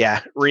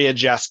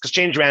 readjust, because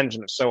change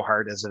management is so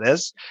hard as it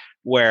is,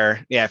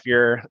 where, if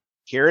you're,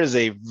 here is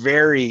a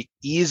very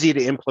easy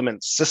to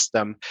implement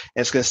system,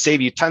 and it's going to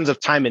save you tons of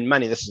time and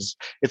money.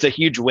 It's a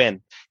huge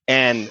win.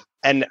 And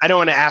I don't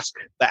want to ask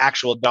the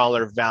actual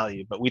dollar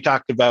value, but we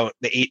talked about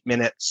the 8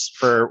 minutes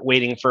for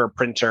waiting for a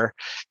printer,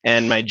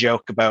 and my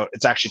joke about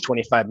it's actually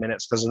 25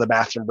 minutes because of the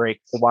bathroom break,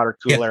 the water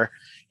cooler.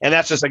 Yeah. And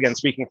that's just, again,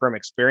 speaking from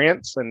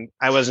experience. And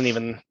I wasn't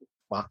even,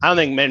 I don't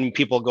think many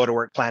people go to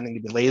work planning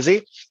to be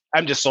lazy.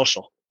 I'm just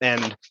social.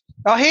 And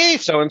oh, hey,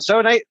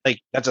 so-and-so night, like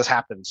that just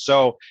happens.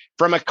 So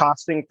from a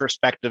costing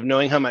perspective,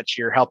 knowing how much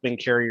you're helping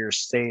carriers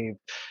save,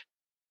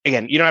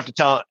 again, you don't have to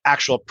tell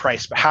actual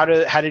price, but how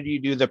did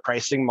you do the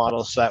pricing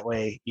model so that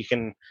way you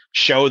can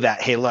show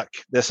that, hey, look,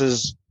 this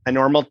is a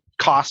normal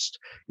cost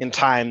in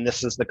time.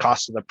 This is the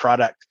cost of the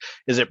product.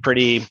 Is it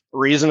pretty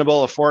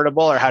reasonable,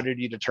 affordable, or how did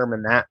you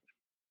determine that?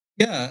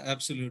 Yeah,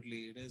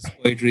 absolutely. It is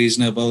quite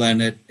reasonable,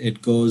 and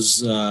it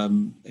goes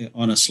on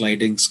a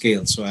sliding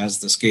scale. So as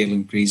the scale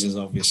increases,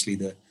 obviously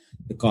the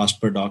cost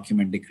per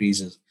document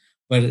decreases.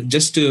 But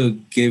just to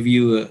give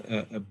you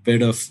a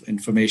bit of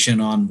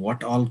information on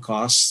what all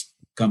costs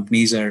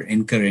companies are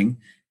incurring,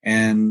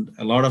 and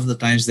a lot of the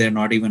times they're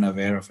not even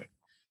aware of it.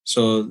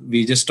 So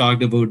we just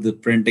talked about the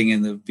printing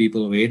and the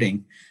people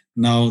waiting.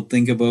 Now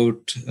think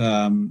about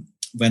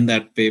when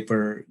that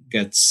paper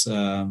gets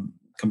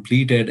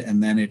completed,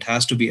 and then it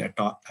has to be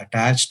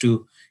attached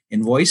to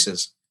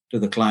invoices to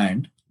the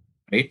client,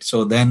 right?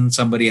 So then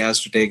somebody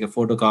has to take a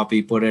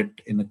photocopy, put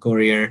it in a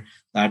courier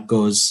that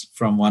goes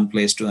from one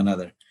place to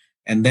another,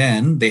 and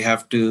then they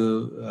have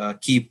to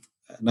keep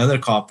another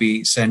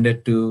copy, send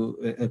it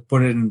to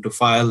put it into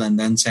file, and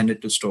then send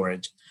it to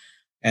storage.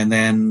 And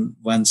then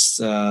once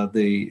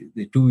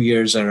the 2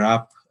 years are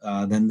up,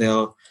 then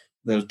they'll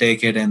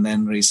take it and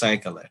then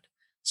recycle it.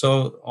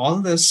 So all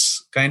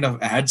this kind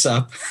of adds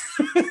up.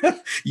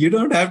 You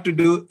don't have to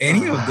do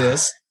any of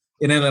this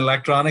in an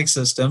electronic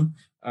system.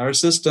 Our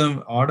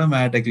system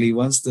automatically,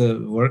 once the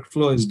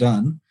workflow is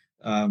done,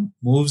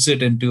 moves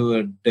it into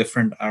a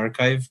different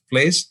archive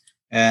place,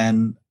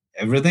 and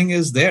everything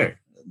is there.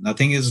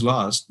 Nothing is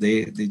lost.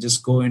 They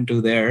just go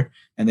into there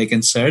and they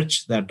can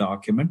search that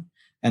document,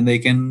 and they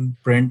can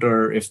print,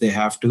 or if they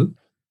have to,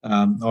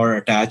 or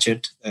attach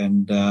it,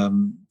 and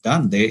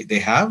done. They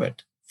have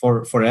it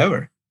for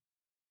forever.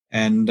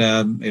 And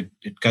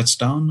it cuts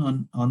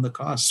down on the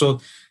cost.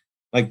 So,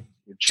 like,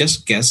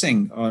 just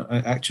guessing,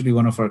 actually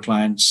one of our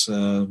clients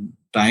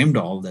timed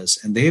all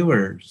this, and they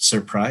were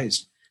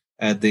surprised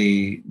at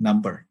the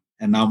number.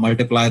 And now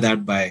multiply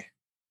that by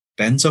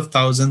tens of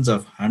thousands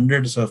of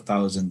hundreds of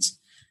thousands.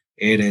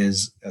 It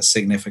is a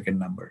significant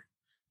number,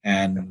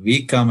 and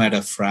we come at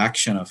a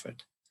fraction of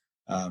it.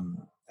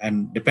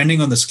 And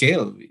depending on the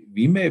scale,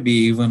 we may be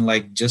even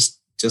like just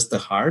the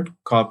hard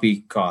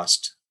copy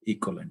cost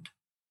equivalent,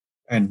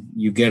 and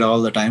you get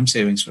all the time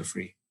savings for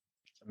free.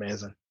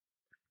 Amazing.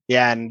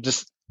 Yeah, and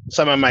just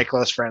some of my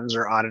close friends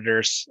are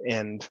auditors,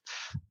 and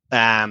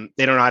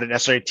they don't audit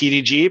necessarily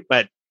TDG,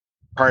 but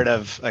part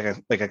of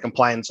like a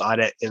compliance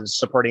audit is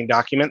supporting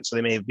documents. So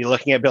they may be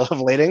looking at bill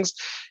of ladings,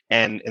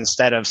 and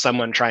instead of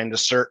someone trying to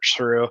search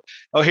through,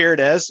 oh, here it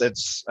is,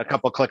 it's a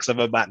couple clicks of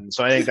a button.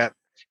 So I think that,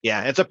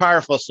 yeah, it's a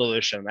powerful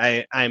solution.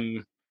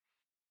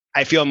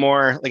 I feel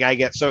more like I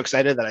get so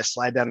excited that I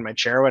slide down in my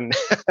chair when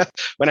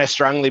when I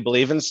strongly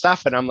believe in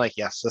stuff, and I'm like,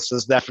 yes, this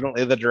is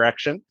definitely the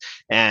direction.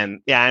 And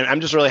yeah,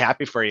 I'm just really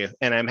happy for you,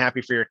 and I'm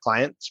happy for your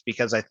clients,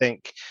 because I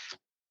think,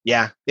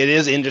 yeah, it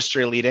is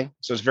industry leading.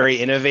 So it's very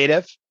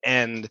innovative,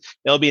 and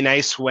it'll be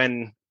nice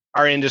when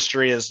our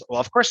industry is,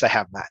 well, of course I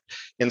have that,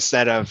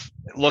 instead of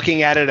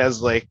looking at it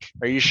as like,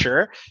 are you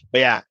sure? But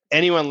yeah,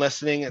 anyone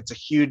listening, it's a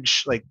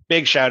huge, like,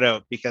 big shout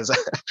out, because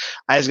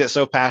I just get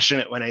so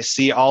passionate when I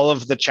see all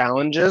of the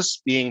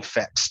challenges being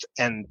fixed.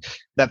 And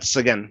that's,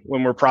 again,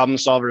 when we're problem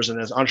solvers and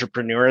as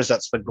entrepreneurs,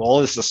 that's the goal,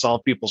 is to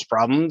solve people's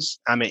problems.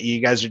 I mean,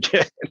 you guys are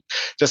doing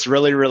just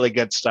really, really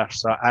good stuff.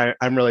 So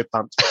I'm really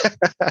pumped.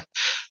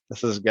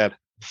 This is good.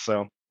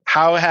 So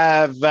how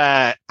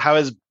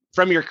is,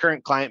 from your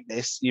current client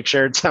base, you've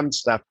shared some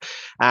stuff,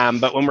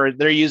 but when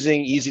they're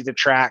using Easy to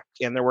Track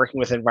and they're working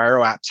with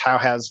Enviro apps, how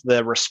has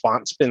the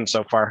response been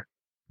so far?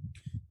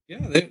 Yeah,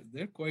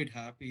 they're quite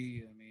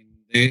happy. I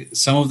mean,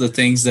 some of the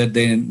things that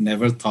they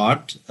never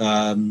thought,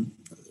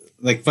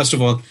 like, first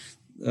of all,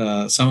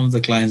 some of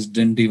the clients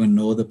didn't even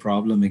know the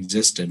problem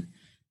existed,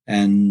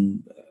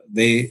 and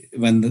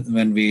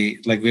when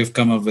we've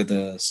come up with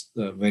a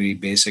very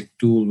basic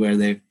tool where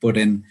they put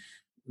in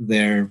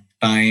their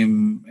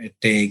time it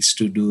takes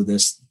to do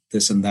this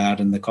and that,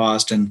 and the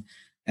cost, and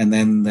and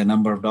then the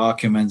number of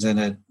documents, and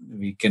that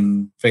we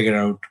can figure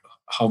out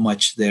how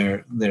much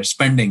they're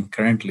spending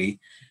currently.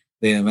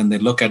 When they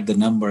look at the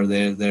number,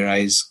 their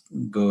eyes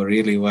go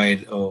really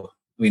wide. Oh,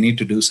 we need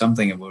to do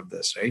something about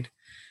this, right?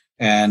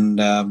 And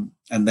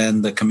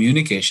then the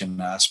communication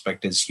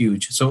aspect is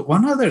huge. So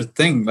one other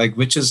thing, like,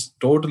 which is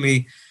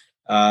totally,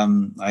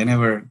 I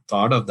never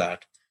thought of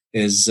that,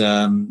 is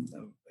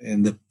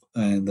in the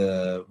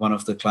one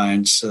of the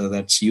clients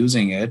that's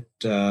using it.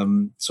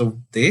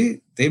 So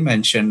they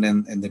mentioned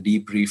in the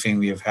debriefing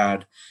we have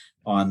had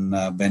on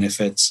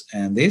benefits,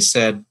 and they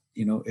said,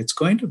 it's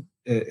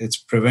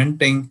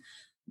preventing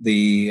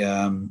the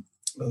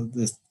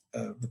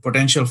the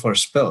potential for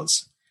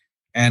spills.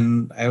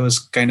 And I was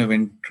kind of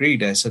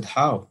intrigued. I said,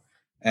 how?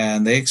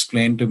 And they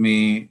explained to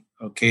me,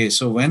 okay,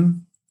 so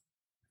when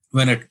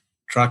a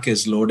truck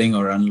is loading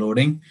or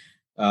unloading,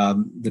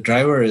 the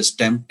driver is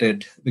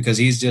tempted, because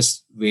he's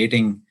just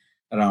waiting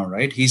around,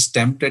 right? He's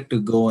tempted to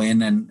go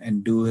in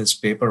and do his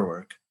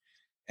paperwork.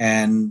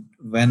 And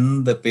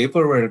when the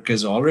paperwork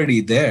is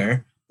already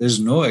there, there's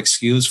no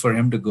excuse for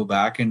him to go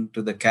back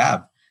into the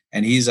cab.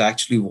 And he's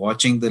actually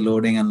watching the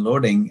loading,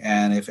 unloading.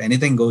 And if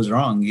anything goes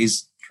wrong,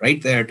 he's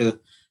right there to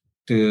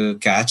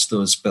catch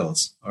those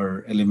spills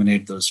or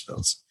eliminate those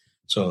spills.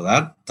 So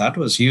that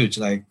was huge.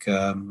 Like,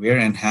 we're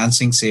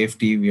enhancing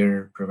safety,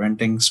 we're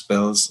preventing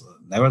spills.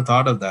 Never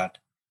thought of that.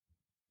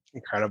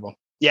 Incredible.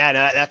 Yeah,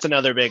 no, that's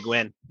another big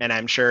win. And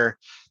I'm sure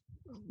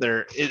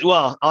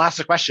well, I'll ask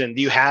the question.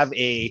 Do you have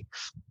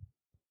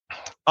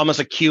almost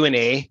a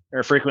Q&A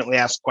or frequently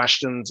asked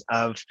questions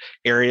of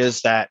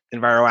areas that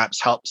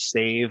EnviroApps help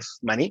save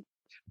money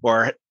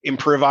or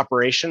improve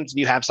operations?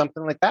 Do you have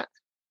something like that?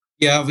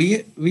 Yeah,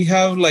 we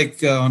have,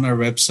 like, on our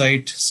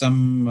website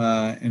some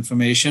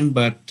information,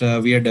 but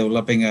we are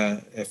developing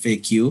a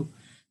FAQ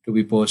to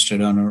be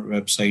posted on our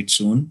website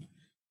soon.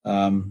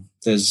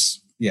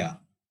 There's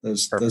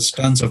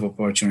tons of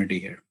opportunity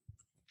here.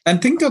 And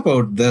think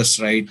about this,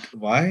 right?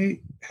 Why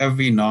have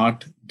we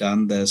not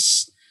done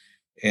this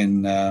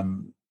in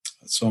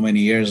so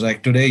many years?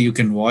 Like, today, you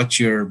can watch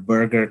your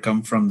burger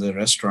come from the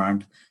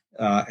restaurant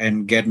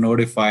and get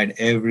notified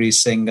every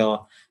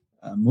single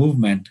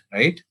movement,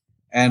 right?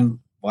 And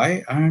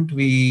why aren't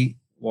we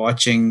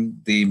watching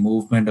the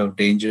movement of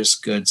dangerous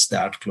goods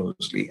that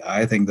closely?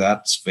 I think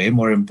that's way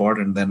more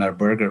important than our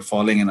burger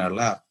falling in our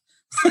lap.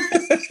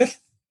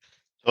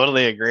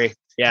 Totally agree.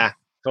 Yeah,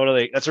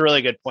 totally. That's a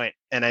really good point.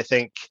 And I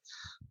think,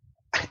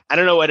 I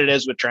don't know what it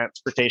is with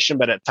transportation,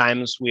 but at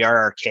times we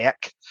are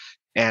archaic,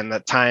 and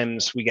at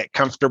times we get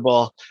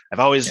comfortable.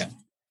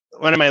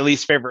 One of my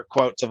least favorite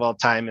quotes of all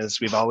time is,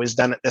 "We've always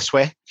done it this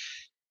way."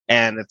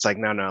 And it's like,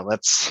 no,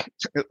 let's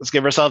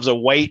give ourselves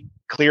a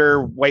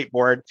clear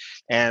whiteboard,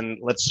 and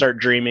let's start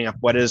dreaming of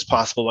what is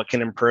possible, what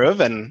can improve.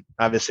 And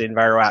obviously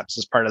EnviroApps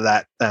is part of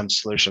that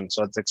solution.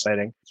 So it's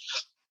exciting.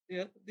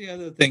 Yeah, the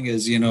other thing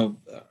is,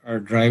 our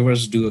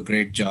drivers do a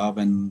great job,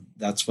 and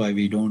that's why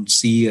we don't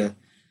see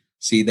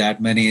that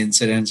many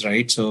incidents,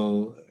 right?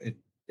 So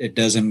it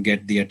doesn't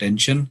get the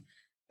attention,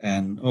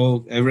 and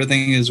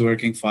everything is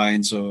working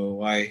fine, so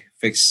why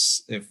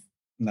fix if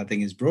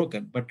nothing is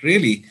broken? But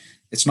really,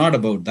 it's not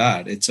about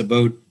that. It's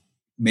about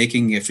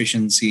making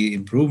efficiency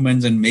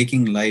improvements and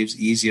making lives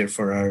easier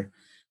for our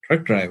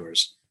truck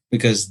drivers.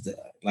 Because,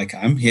 like,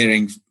 I'm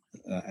hearing,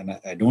 and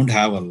I don't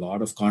have a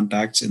lot of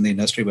contacts in the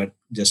industry, but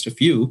just a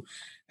few,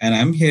 and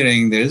I'm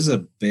hearing there's a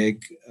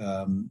big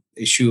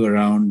issue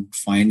around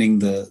finding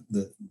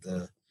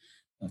the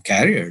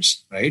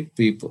carriers, right?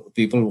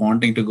 People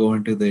wanting to go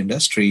into the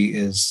industry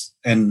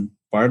and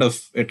part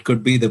of it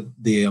could be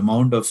the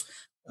amount of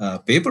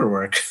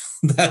paperwork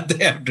that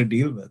they have to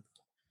deal with.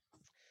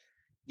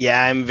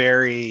 Yeah, I'm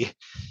very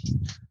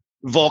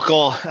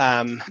vocal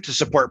to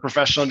support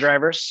professional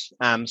drivers.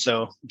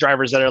 So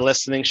drivers that are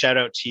listening, shout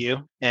out to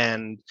you.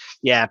 And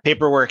yeah,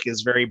 paperwork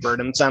is very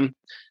burdensome.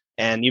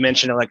 And you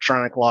mentioned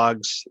electronic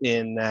logs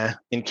in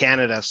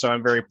Canada. So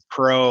I'm very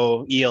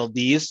pro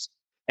ELDs.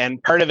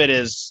 And part of it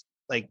is,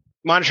 like,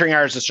 monitoring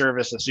hours of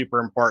service is super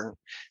important.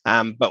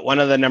 But one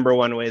of the number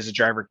one ways a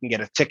driver can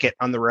get a ticket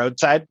on the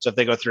roadside, so if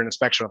they go through an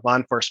inspection with law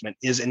enforcement,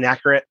 is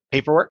inaccurate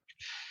paperwork.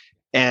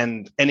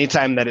 And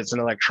anytime that it's an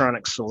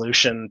electronic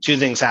solution, two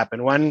things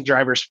happen. One,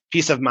 driver's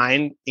peace of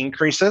mind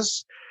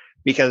increases,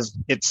 because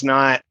it's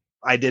not,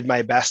 I did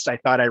my best, I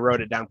thought I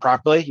wrote it down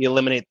properly. You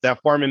eliminate the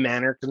form and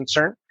manner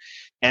concern.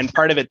 And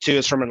part of it too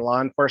is, from a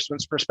law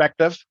enforcement's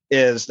perspective,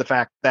 is the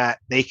fact that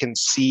they can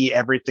see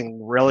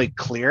everything really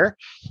clear.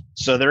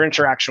 So their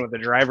interaction with the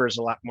driver is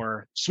a lot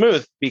more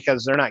smooth,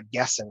 because they're not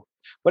guessing.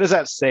 What does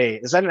that say?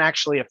 Is that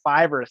actually a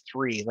 5 or a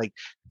 3? Like,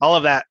 all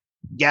of that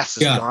guess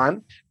is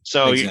gone.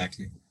 So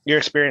exactly. Your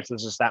experience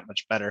is just that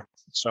much better.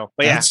 So,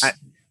 but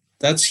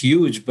that's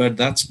huge, but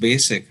that's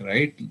basic,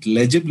 right?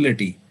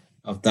 Legibility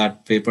of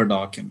that paper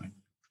document.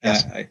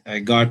 Yes. I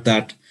got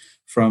that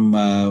from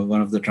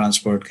one of the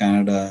Transport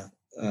Canada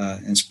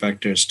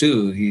inspectors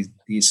too.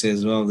 He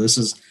says, well, this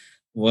is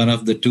one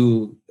of the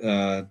 2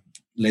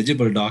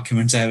 legible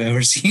documents I've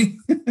ever seen.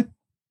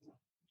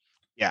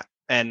 Yeah.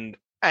 And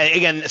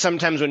again,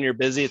 sometimes when you're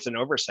busy, it's an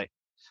oversight.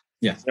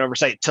 Yeah. It's an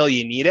oversight till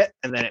you need it,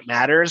 and then it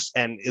matters.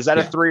 And is that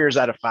a 3 or is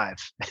that a 5?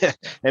 It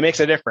makes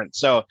a difference.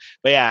 So,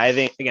 but yeah, I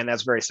think again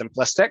that's very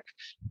simplistic.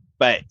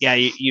 But yeah,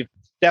 you've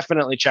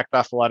definitely checked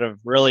off a lot of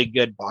really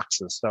good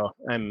boxes. So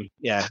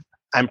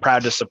I'm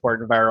proud to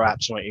support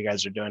EnviroApps and what you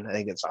guys are doing. I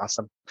think it's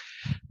awesome.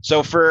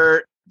 So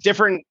for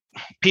different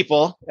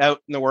people out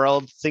in the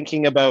world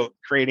thinking about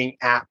creating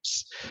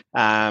apps,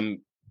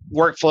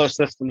 workflow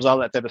systems, all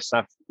that type of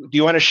stuff, do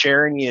you want to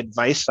share any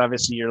advice?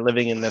 Obviously, you're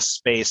living in this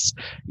space.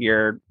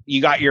 You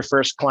got your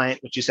first client,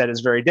 which you said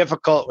is very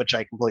difficult, which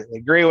I completely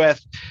agree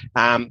with.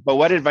 But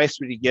what advice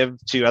would you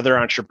give to other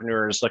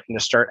entrepreneurs looking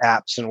to start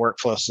apps and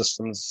workflow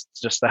systems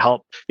just to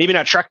help? Maybe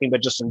not trucking,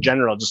 but just in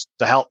general, just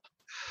to help.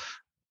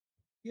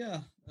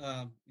 Yeah.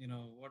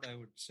 What I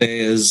would say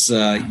is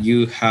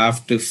you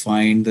have to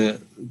find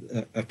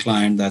a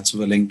client that's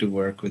willing to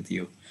work with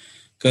you,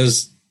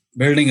 because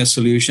building a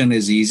solution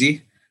is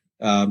easy.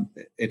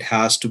 It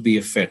has to be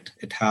a fit.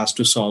 It has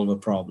to solve a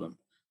problem,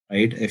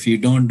 right? If you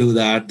don't do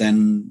that,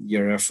 then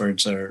your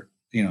efforts are,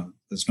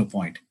 there's no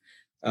point.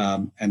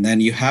 And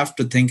then you have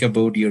to think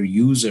about your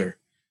user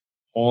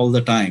all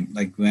the time.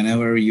 Like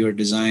whenever you're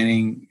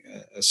designing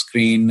a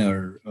screen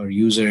or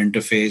user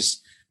interface,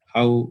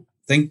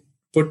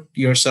 put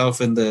yourself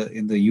in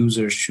the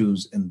user's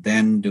shoes and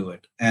then do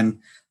it. And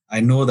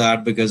I know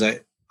that because I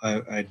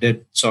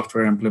did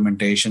software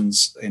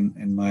implementations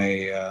in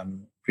my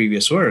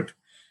previous work,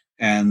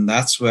 and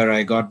that's where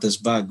I got this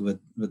bug with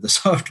the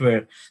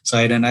software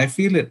side. And I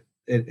feel it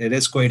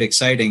is quite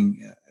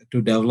exciting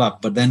to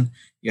develop, but then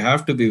you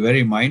have to be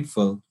very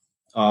mindful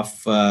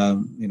of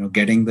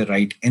getting the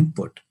right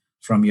input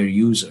from your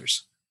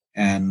users,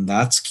 and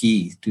that's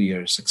key to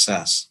your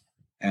success.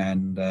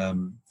 And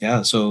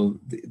so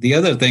the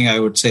other thing I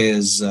would say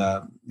is,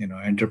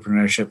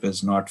 entrepreneurship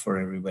is not for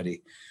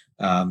everybody.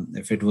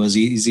 If it was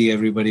easy,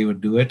 everybody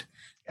would do it.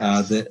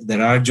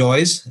 There are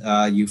joys.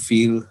 You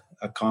feel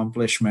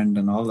accomplishment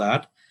and all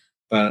that.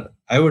 But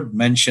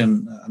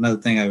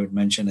another thing I would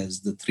mention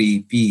is the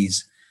 3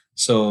 Ps.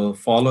 So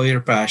follow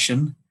your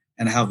passion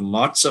and have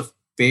lots of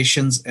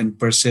patience and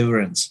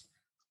perseverance.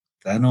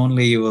 Then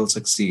only you will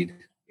succeed.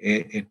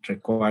 It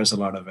requires a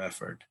lot of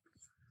effort.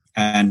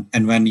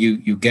 And when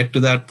you get to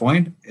that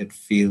point, it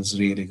feels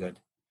really good,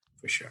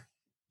 for sure.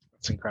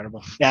 That's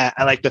incredible. Yeah,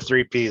 I like the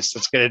 3 Ps.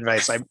 That's good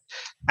advice.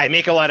 I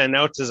make a lot of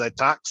notes as I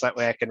talk, so that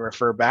way I can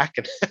refer back.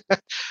 And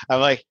I'm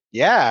like,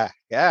 yeah.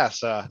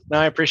 So no,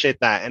 I appreciate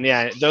that. And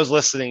yeah, those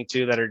listening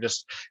too that are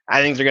just,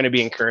 I think they're going to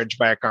be encouraged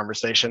by a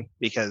conversation,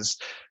 because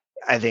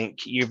I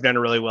think you've done a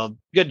really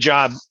good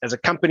job as a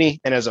company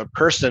and as a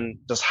person,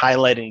 just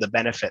highlighting the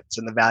benefits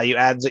and the value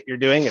adds that you're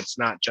doing. It's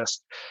not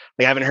just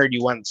like, I haven't heard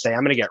you once say,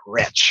 I'm going to get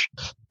rich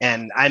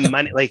and I'm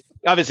money. Like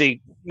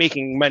obviously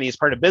making money is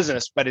part of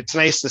business, but it's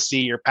nice to see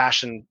your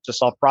passion to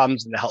solve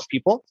problems and to help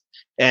people.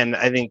 And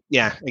I think,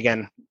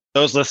 again,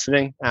 those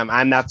listening,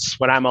 that's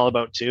what I'm all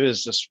about too,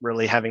 is just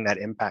really having that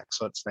impact.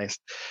 So it's nice.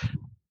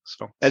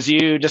 So as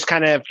you just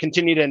kind of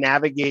continue to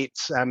navigate,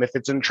 if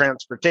it's in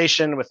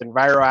transportation with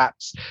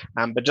EnviroApps,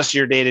 but just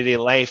your day-to-day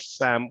life,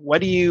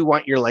 what do you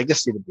want your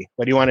legacy to be?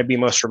 What do you want to be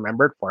most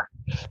remembered for?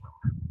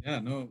 I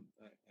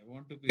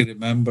want to be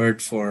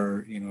remembered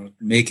for,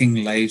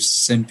 making life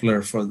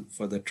simpler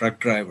for the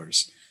truck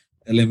drivers,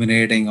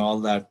 eliminating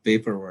all that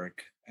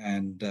paperwork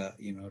and,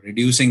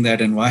 reducing that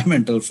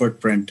environmental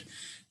footprint,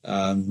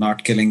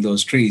 not killing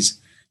those trees.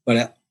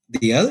 But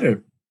the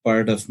other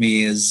part of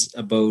me is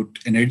about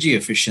energy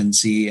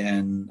efficiency,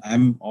 and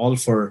I'm all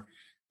for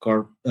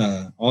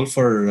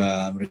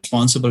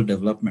responsible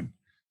development.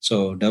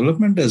 So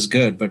development is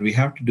good, but we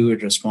have to do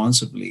it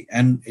responsibly,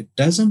 and it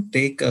doesn't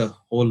take a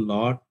whole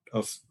lot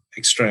of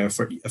extra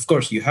effort. Of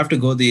course, you have to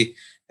go the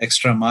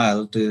extra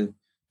mile to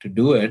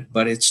do it,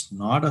 but it's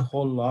not a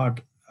whole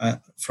lot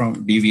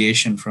from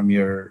deviation from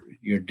your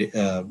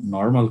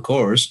normal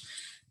course,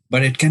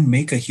 but it can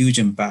make a huge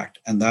impact.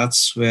 And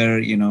that's where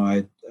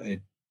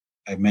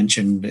I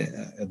mentioned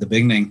at the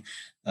beginning,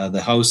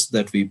 the house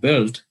that we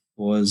built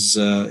is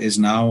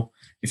now,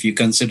 if you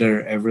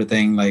consider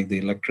everything like the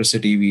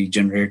electricity we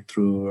generate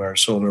through our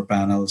solar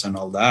panels and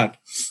all that,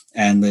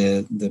 and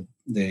the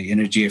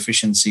energy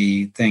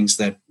efficiency things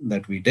that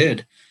we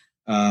did,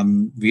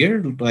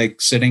 we're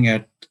like sitting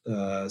at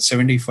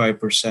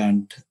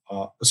 25%.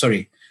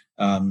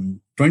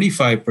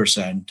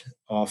 25%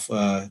 of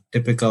a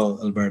typical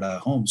Alberta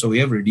home. So we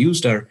have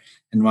reduced our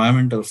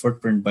environmental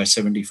footprint by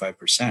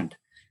 75%.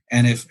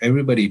 And if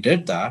everybody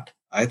did that,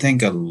 I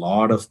think a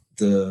lot of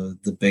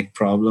the big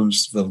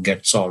problems will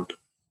get solved.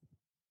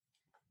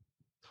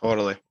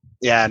 Totally.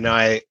 Yeah, no,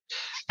 I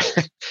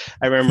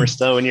remember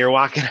still when you were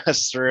walking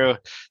us through.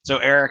 So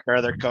Eric, our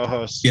other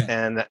co-host,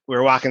 and we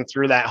were walking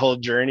through that whole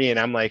journey, and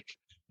I'm like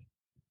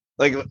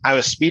I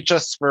was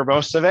speechless for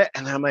most of it.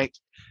 And I'm like,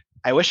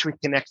 I wish we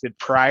connected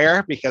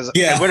prior, because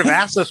I would have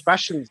asked those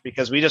questions,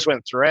 because we just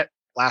went through it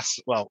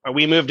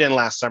we moved in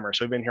last summer.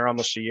 So we've been here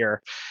almost a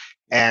year.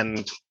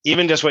 And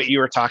even just what you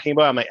were talking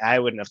about, I'm like, I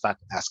wouldn't have thought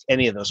to ask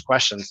any of those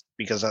questions,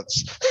 because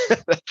that's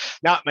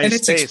not my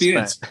space.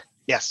 Experience.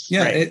 Yes.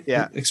 Yeah, Right.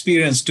 Yeah.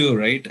 experience too,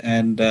 right?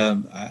 And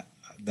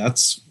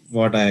that's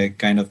what I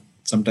kind of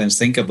sometimes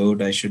think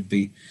about. I should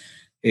be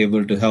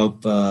able to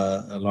help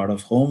a lot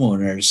of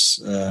homeowners.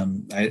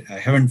 I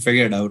haven't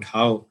figured out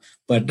how,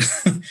 but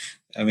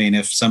I mean,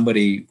 if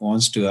somebody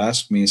wants to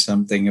ask me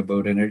something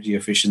about energy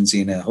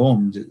efficiency in a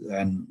home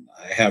and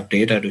I have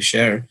data to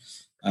share,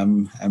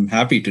 I'm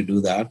happy to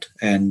do that.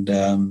 And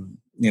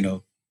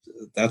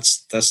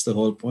that's the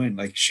whole point,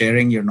 like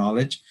sharing your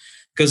knowledge,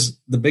 because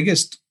the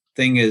biggest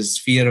thing is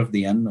fear of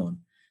the unknown.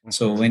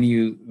 So Mhm.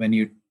 when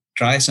you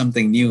try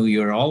something new,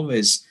 you're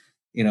always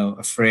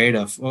afraid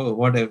of, oh,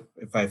 what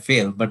if I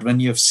fail. But when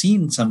you've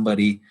seen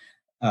somebody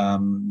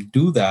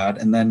do that,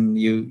 and then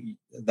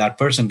that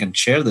person can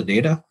share the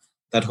data,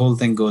 that whole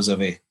thing goes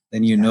away.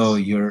 Then Yes.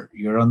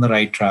 you're on the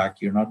right track,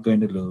 you're not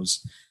going to lose,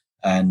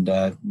 and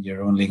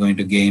you're only going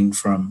to gain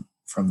from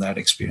that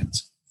experience.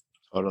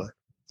 Totally.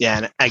 Yeah.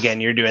 And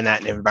again, you're doing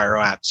that in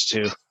EnviroApps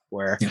too,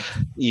 where Yeah.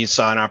 you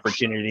saw an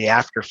opportunity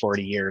after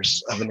 40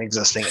 years of an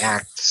existing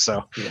act.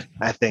 So Yeah.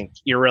 I think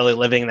you're really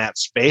living that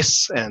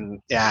space.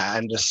 And yeah,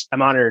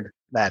 I'm honored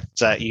that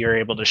you're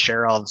able to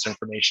share all this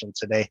information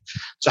today.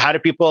 So how do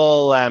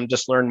people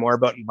just learn more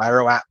about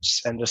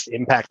EnviroApps and just the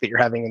impact that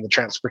you're having in the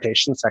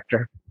transportation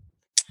sector?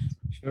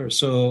 Sure.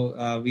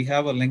 So we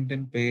have a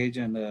LinkedIn page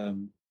and a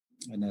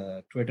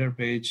Twitter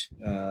page,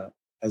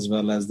 as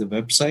well as the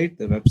website.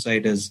 The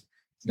website is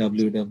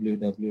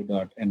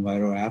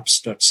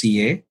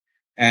www.enviroapps.ca.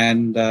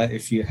 And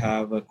if you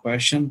have a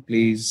question,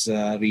 please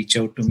reach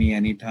out to me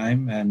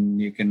anytime.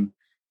 And you can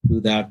do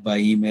that by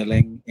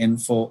emailing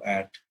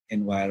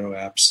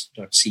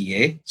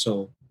info@enviroapps.ca.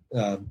 So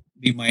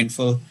be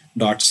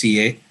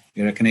mindful.ca.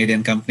 You're a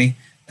Canadian company.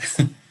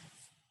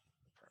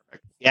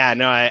 Yeah,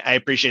 no, I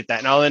appreciate that.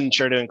 And I'll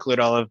ensure to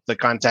include all of the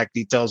contact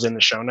details in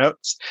the show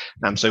notes.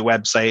 So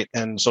website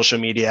and social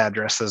media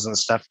addresses and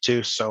stuff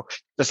too. So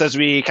just as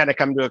we kind of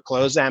come to a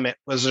close, Amit,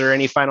 was there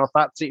any final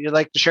thoughts that you'd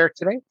like to share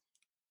today?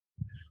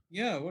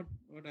 Yeah, what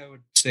I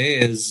would say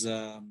is,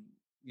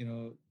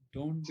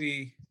 don't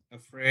be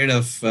afraid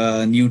of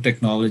new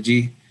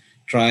technology.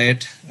 Try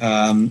it,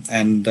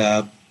 and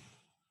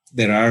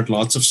there are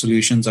lots of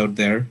solutions out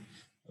there.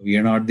 We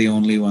are not the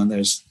only one.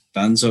 There's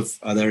tons of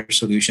other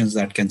solutions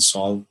that can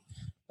solve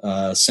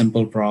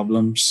simple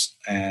problems.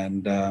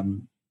 And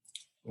the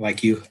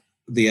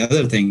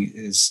other thing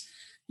is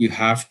you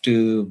have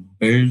to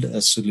build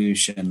a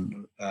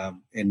solution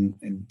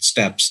in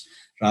steps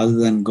rather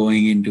than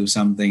going into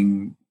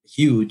something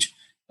huge.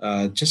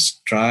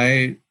 Just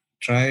try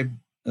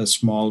a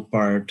small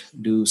part,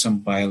 do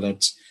some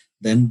pilots,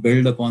 then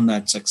build upon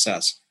that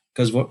success.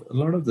 Because what a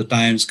lot of the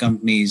times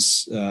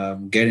companies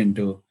get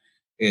into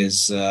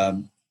is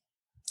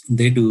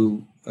they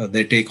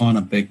take on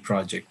a big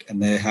project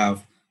and they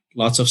have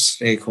lots of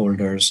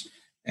stakeholders,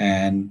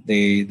 and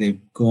they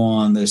go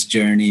on this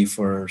journey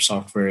for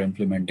software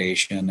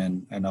implementation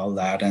and all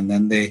that, and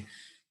then the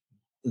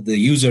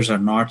users are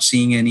not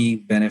seeing any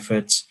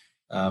benefits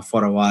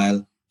for a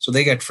while, so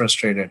they get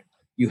frustrated.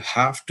 You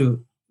have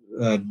to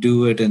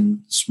do it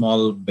in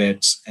small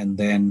bits, and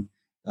then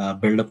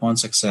build upon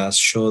success,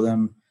 show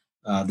them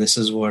this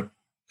is what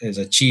is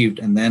achieved,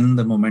 and then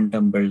the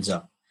momentum builds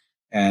up.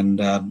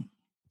 And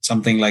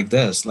something like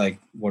this, like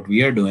what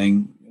we are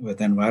doing with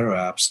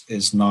EnviroApps,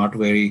 is not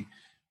very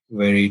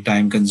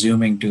time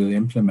consuming to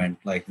implement.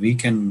 Like we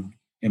can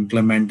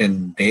implement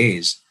in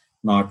days,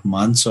 not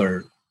months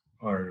or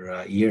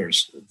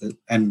years.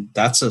 And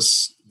that's a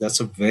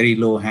very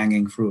low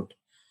hanging fruit,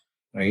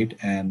 right?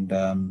 And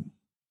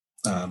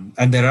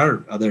there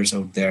are others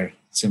out there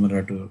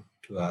similar to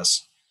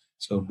us.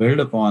 So build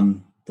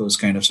upon those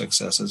kind of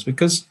successes,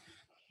 because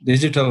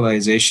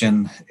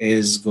digitalization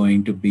is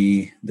going to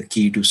be the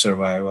key to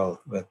survival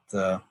with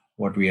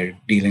what we are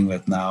dealing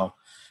with now,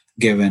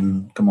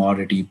 given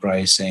commodity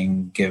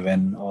pricing,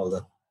 given all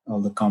the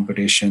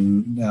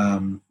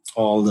competition,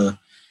 all the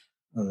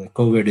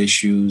COVID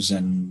issues,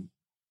 and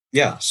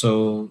yeah.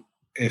 So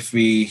if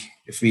we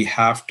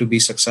have to be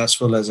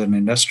successful as an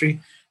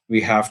industry,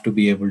 we have to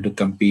be able to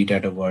compete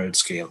at a world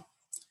scale,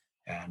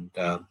 and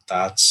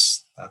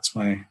that's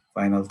my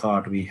final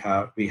thought. We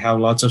have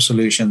lots of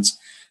solutions.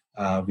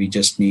 We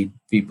just need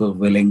people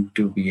willing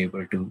to be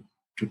able to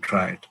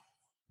try it.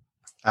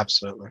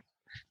 Absolutely.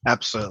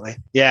 Absolutely.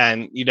 Yeah.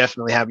 And you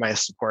definitely have my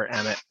support,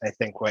 Emmett. I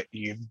think what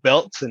you've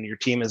built and your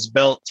team has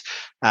built,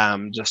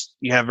 just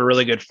you have a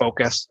really good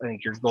focus. I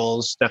think your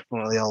goals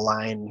definitely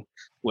align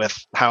with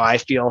how I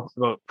feel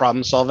about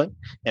problem solving,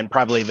 and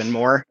probably even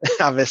more,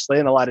 obviously,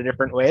 in a lot of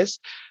different ways.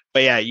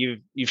 But yeah,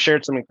 you've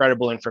shared some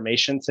incredible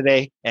information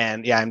today.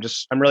 And yeah,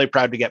 I'm really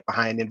proud to get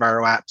behind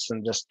EnviroApps,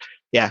 and just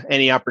yeah,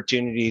 any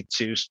opportunity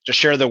to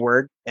share the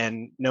word,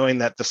 and knowing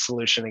that the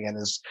solution again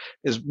is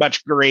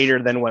much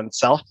greater than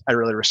oneself. I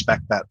really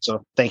respect that.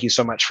 So thank you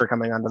so much for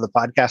coming onto the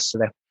podcast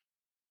today.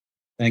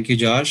 Thank you,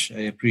 Josh.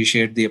 I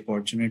appreciate the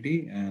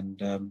opportunity,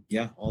 and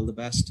yeah, all the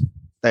best.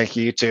 Thank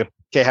you, you too.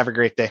 Okay, have a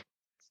great day.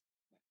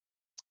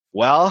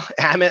 Well,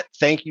 Amit,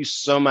 thank you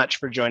so much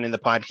for joining the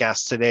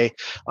podcast today.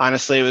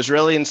 Honestly, it was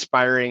really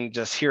inspiring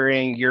just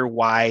hearing your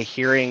why,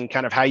 hearing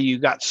kind of how you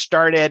got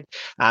started,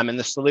 and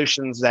the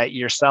solutions that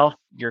yourself,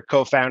 your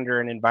co-founder,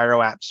 and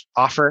EnviroApps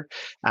offer.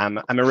 I'm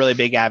a really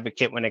big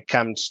advocate when it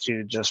comes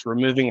to just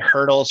removing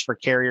hurdles for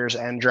carriers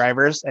and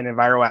drivers, and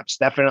EnviroApps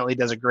definitely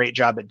does a great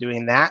job at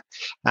doing that.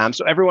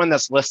 So everyone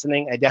that's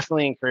listening, I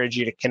definitely encourage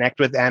you to connect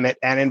with Amit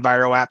and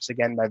EnviroApps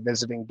again by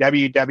visiting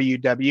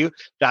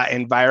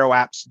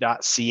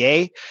www.enviroapps.ca,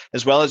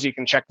 as well as you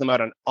can check them out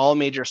on all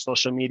major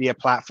social media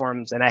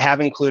platforms. And I have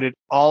included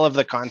all of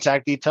the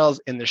contact details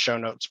in the show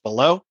notes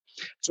below.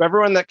 So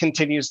everyone that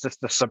continues to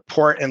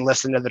support and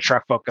listen to the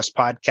Truck Focus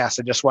podcast,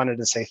 I just wanted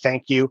to say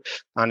thank you.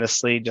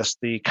 Honestly, just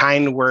the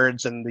kind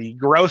words and the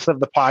growth of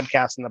the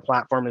podcast and the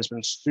platform has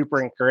been super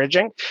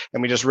encouraging.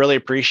 And we just really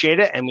appreciate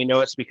it. And we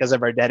know it's because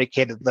of our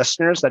dedicated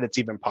listeners that it's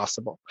even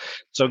possible.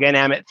 So again,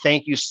 Amit,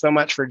 thank you so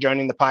much for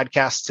joining the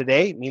podcast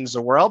today. It means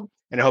the world.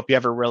 And I hope you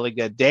have a really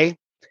good day.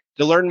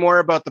 To learn more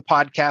about the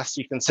podcast,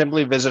 you can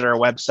simply visit our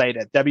website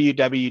at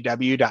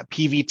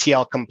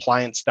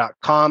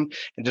www.pvtlcompliance.com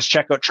and just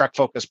check out Truck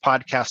Focus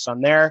Podcasts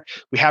on there.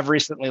 We have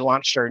recently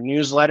launched our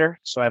newsletter,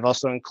 so I've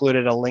also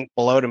included a link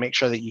below to make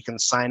sure that you can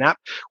sign up,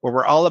 where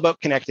we're all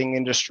about connecting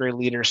industry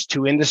leaders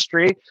to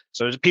industry.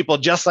 So there's people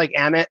just like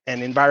Amit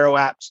and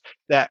EnviroApps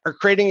that are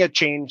creating a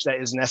change that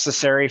is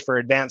necessary for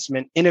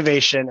advancement,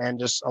 innovation, and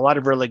just a lot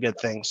of really good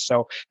things.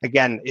 So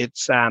again,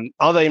 it's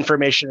all the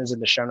information is in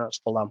the show notes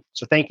below.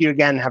 So thank you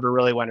again. Have a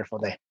really wonderful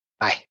day.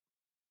 Bye.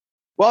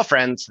 Well,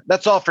 friends,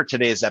 that's all for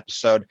today's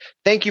episode.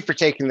 Thank you for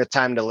taking the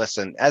time to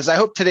listen, as I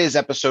hope today's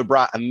episode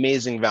brought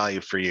amazing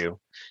value for you.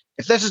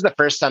 If this is the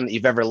first time that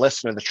you've ever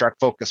listened to the Truck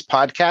Focus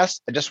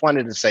podcast, I just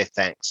wanted to say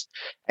thanks.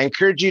 I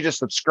encourage you to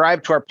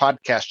subscribe to our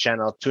podcast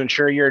channel to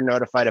ensure you're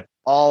notified of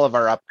all of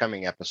our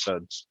upcoming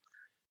episodes.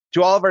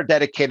 To all of our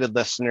dedicated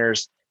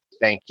listeners,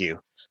 thank you.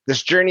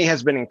 This journey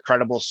has been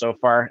incredible so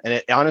far, and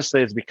it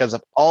honestly is because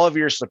of all of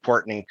your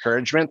support and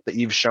encouragement that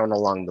you've shown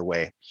along the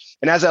way.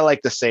 And as I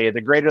like to say, the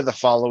greater the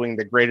following,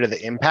 the greater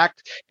the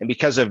impact. And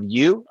because of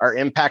you, our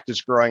impact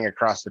is growing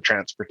across the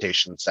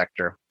transportation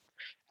sector.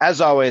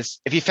 As always,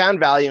 if you found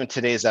value in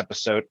today's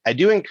episode, I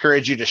do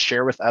encourage you to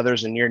share with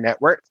others in your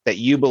network that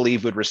you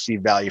believe would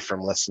receive value from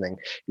listening.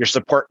 Your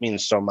support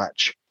means so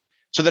much.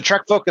 So the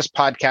Truck Focus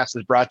podcast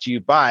is brought to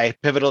you by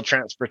Pivotal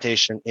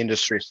Transportation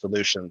Industry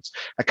Solutions,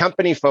 a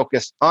company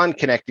focused on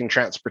connecting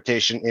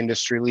transportation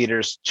industry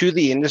leaders to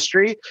the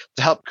industry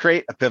to help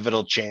create a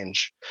pivotal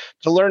change.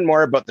 To learn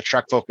more about the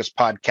Truck Focus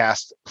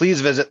podcast,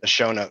 please visit the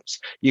show notes.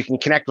 You can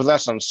connect with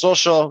us on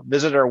social,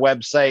 visit our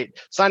website,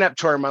 sign up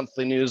to our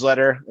monthly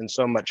newsletter, and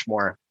so much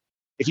more.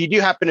 If you do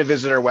happen to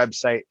visit our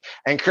website,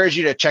 I encourage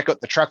you to check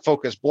out the Truck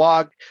Focus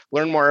blog,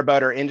 learn more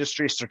about our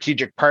industry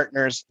strategic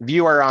partners,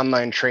 view our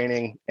online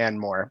training, and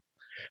more.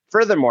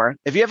 Furthermore,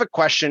 if you have a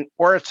question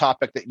or a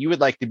topic that you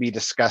would like to be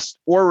discussed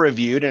or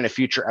reviewed in a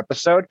future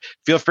episode,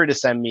 feel free to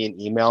send me an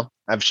email.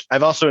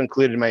 I've also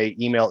included my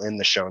email in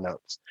the show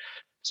notes.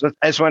 So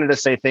I just wanted to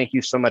say thank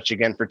you so much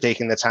again for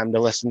taking the time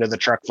to listen to the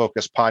Truck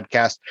Focus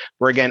podcast,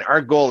 where again, our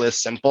goal is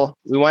simple.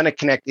 We want to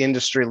connect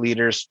industry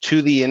leaders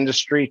to the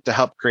industry to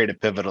help create a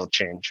pivotal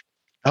change.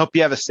 I hope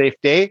you have a safe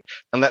day,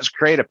 and let's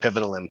create a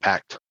pivotal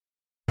impact.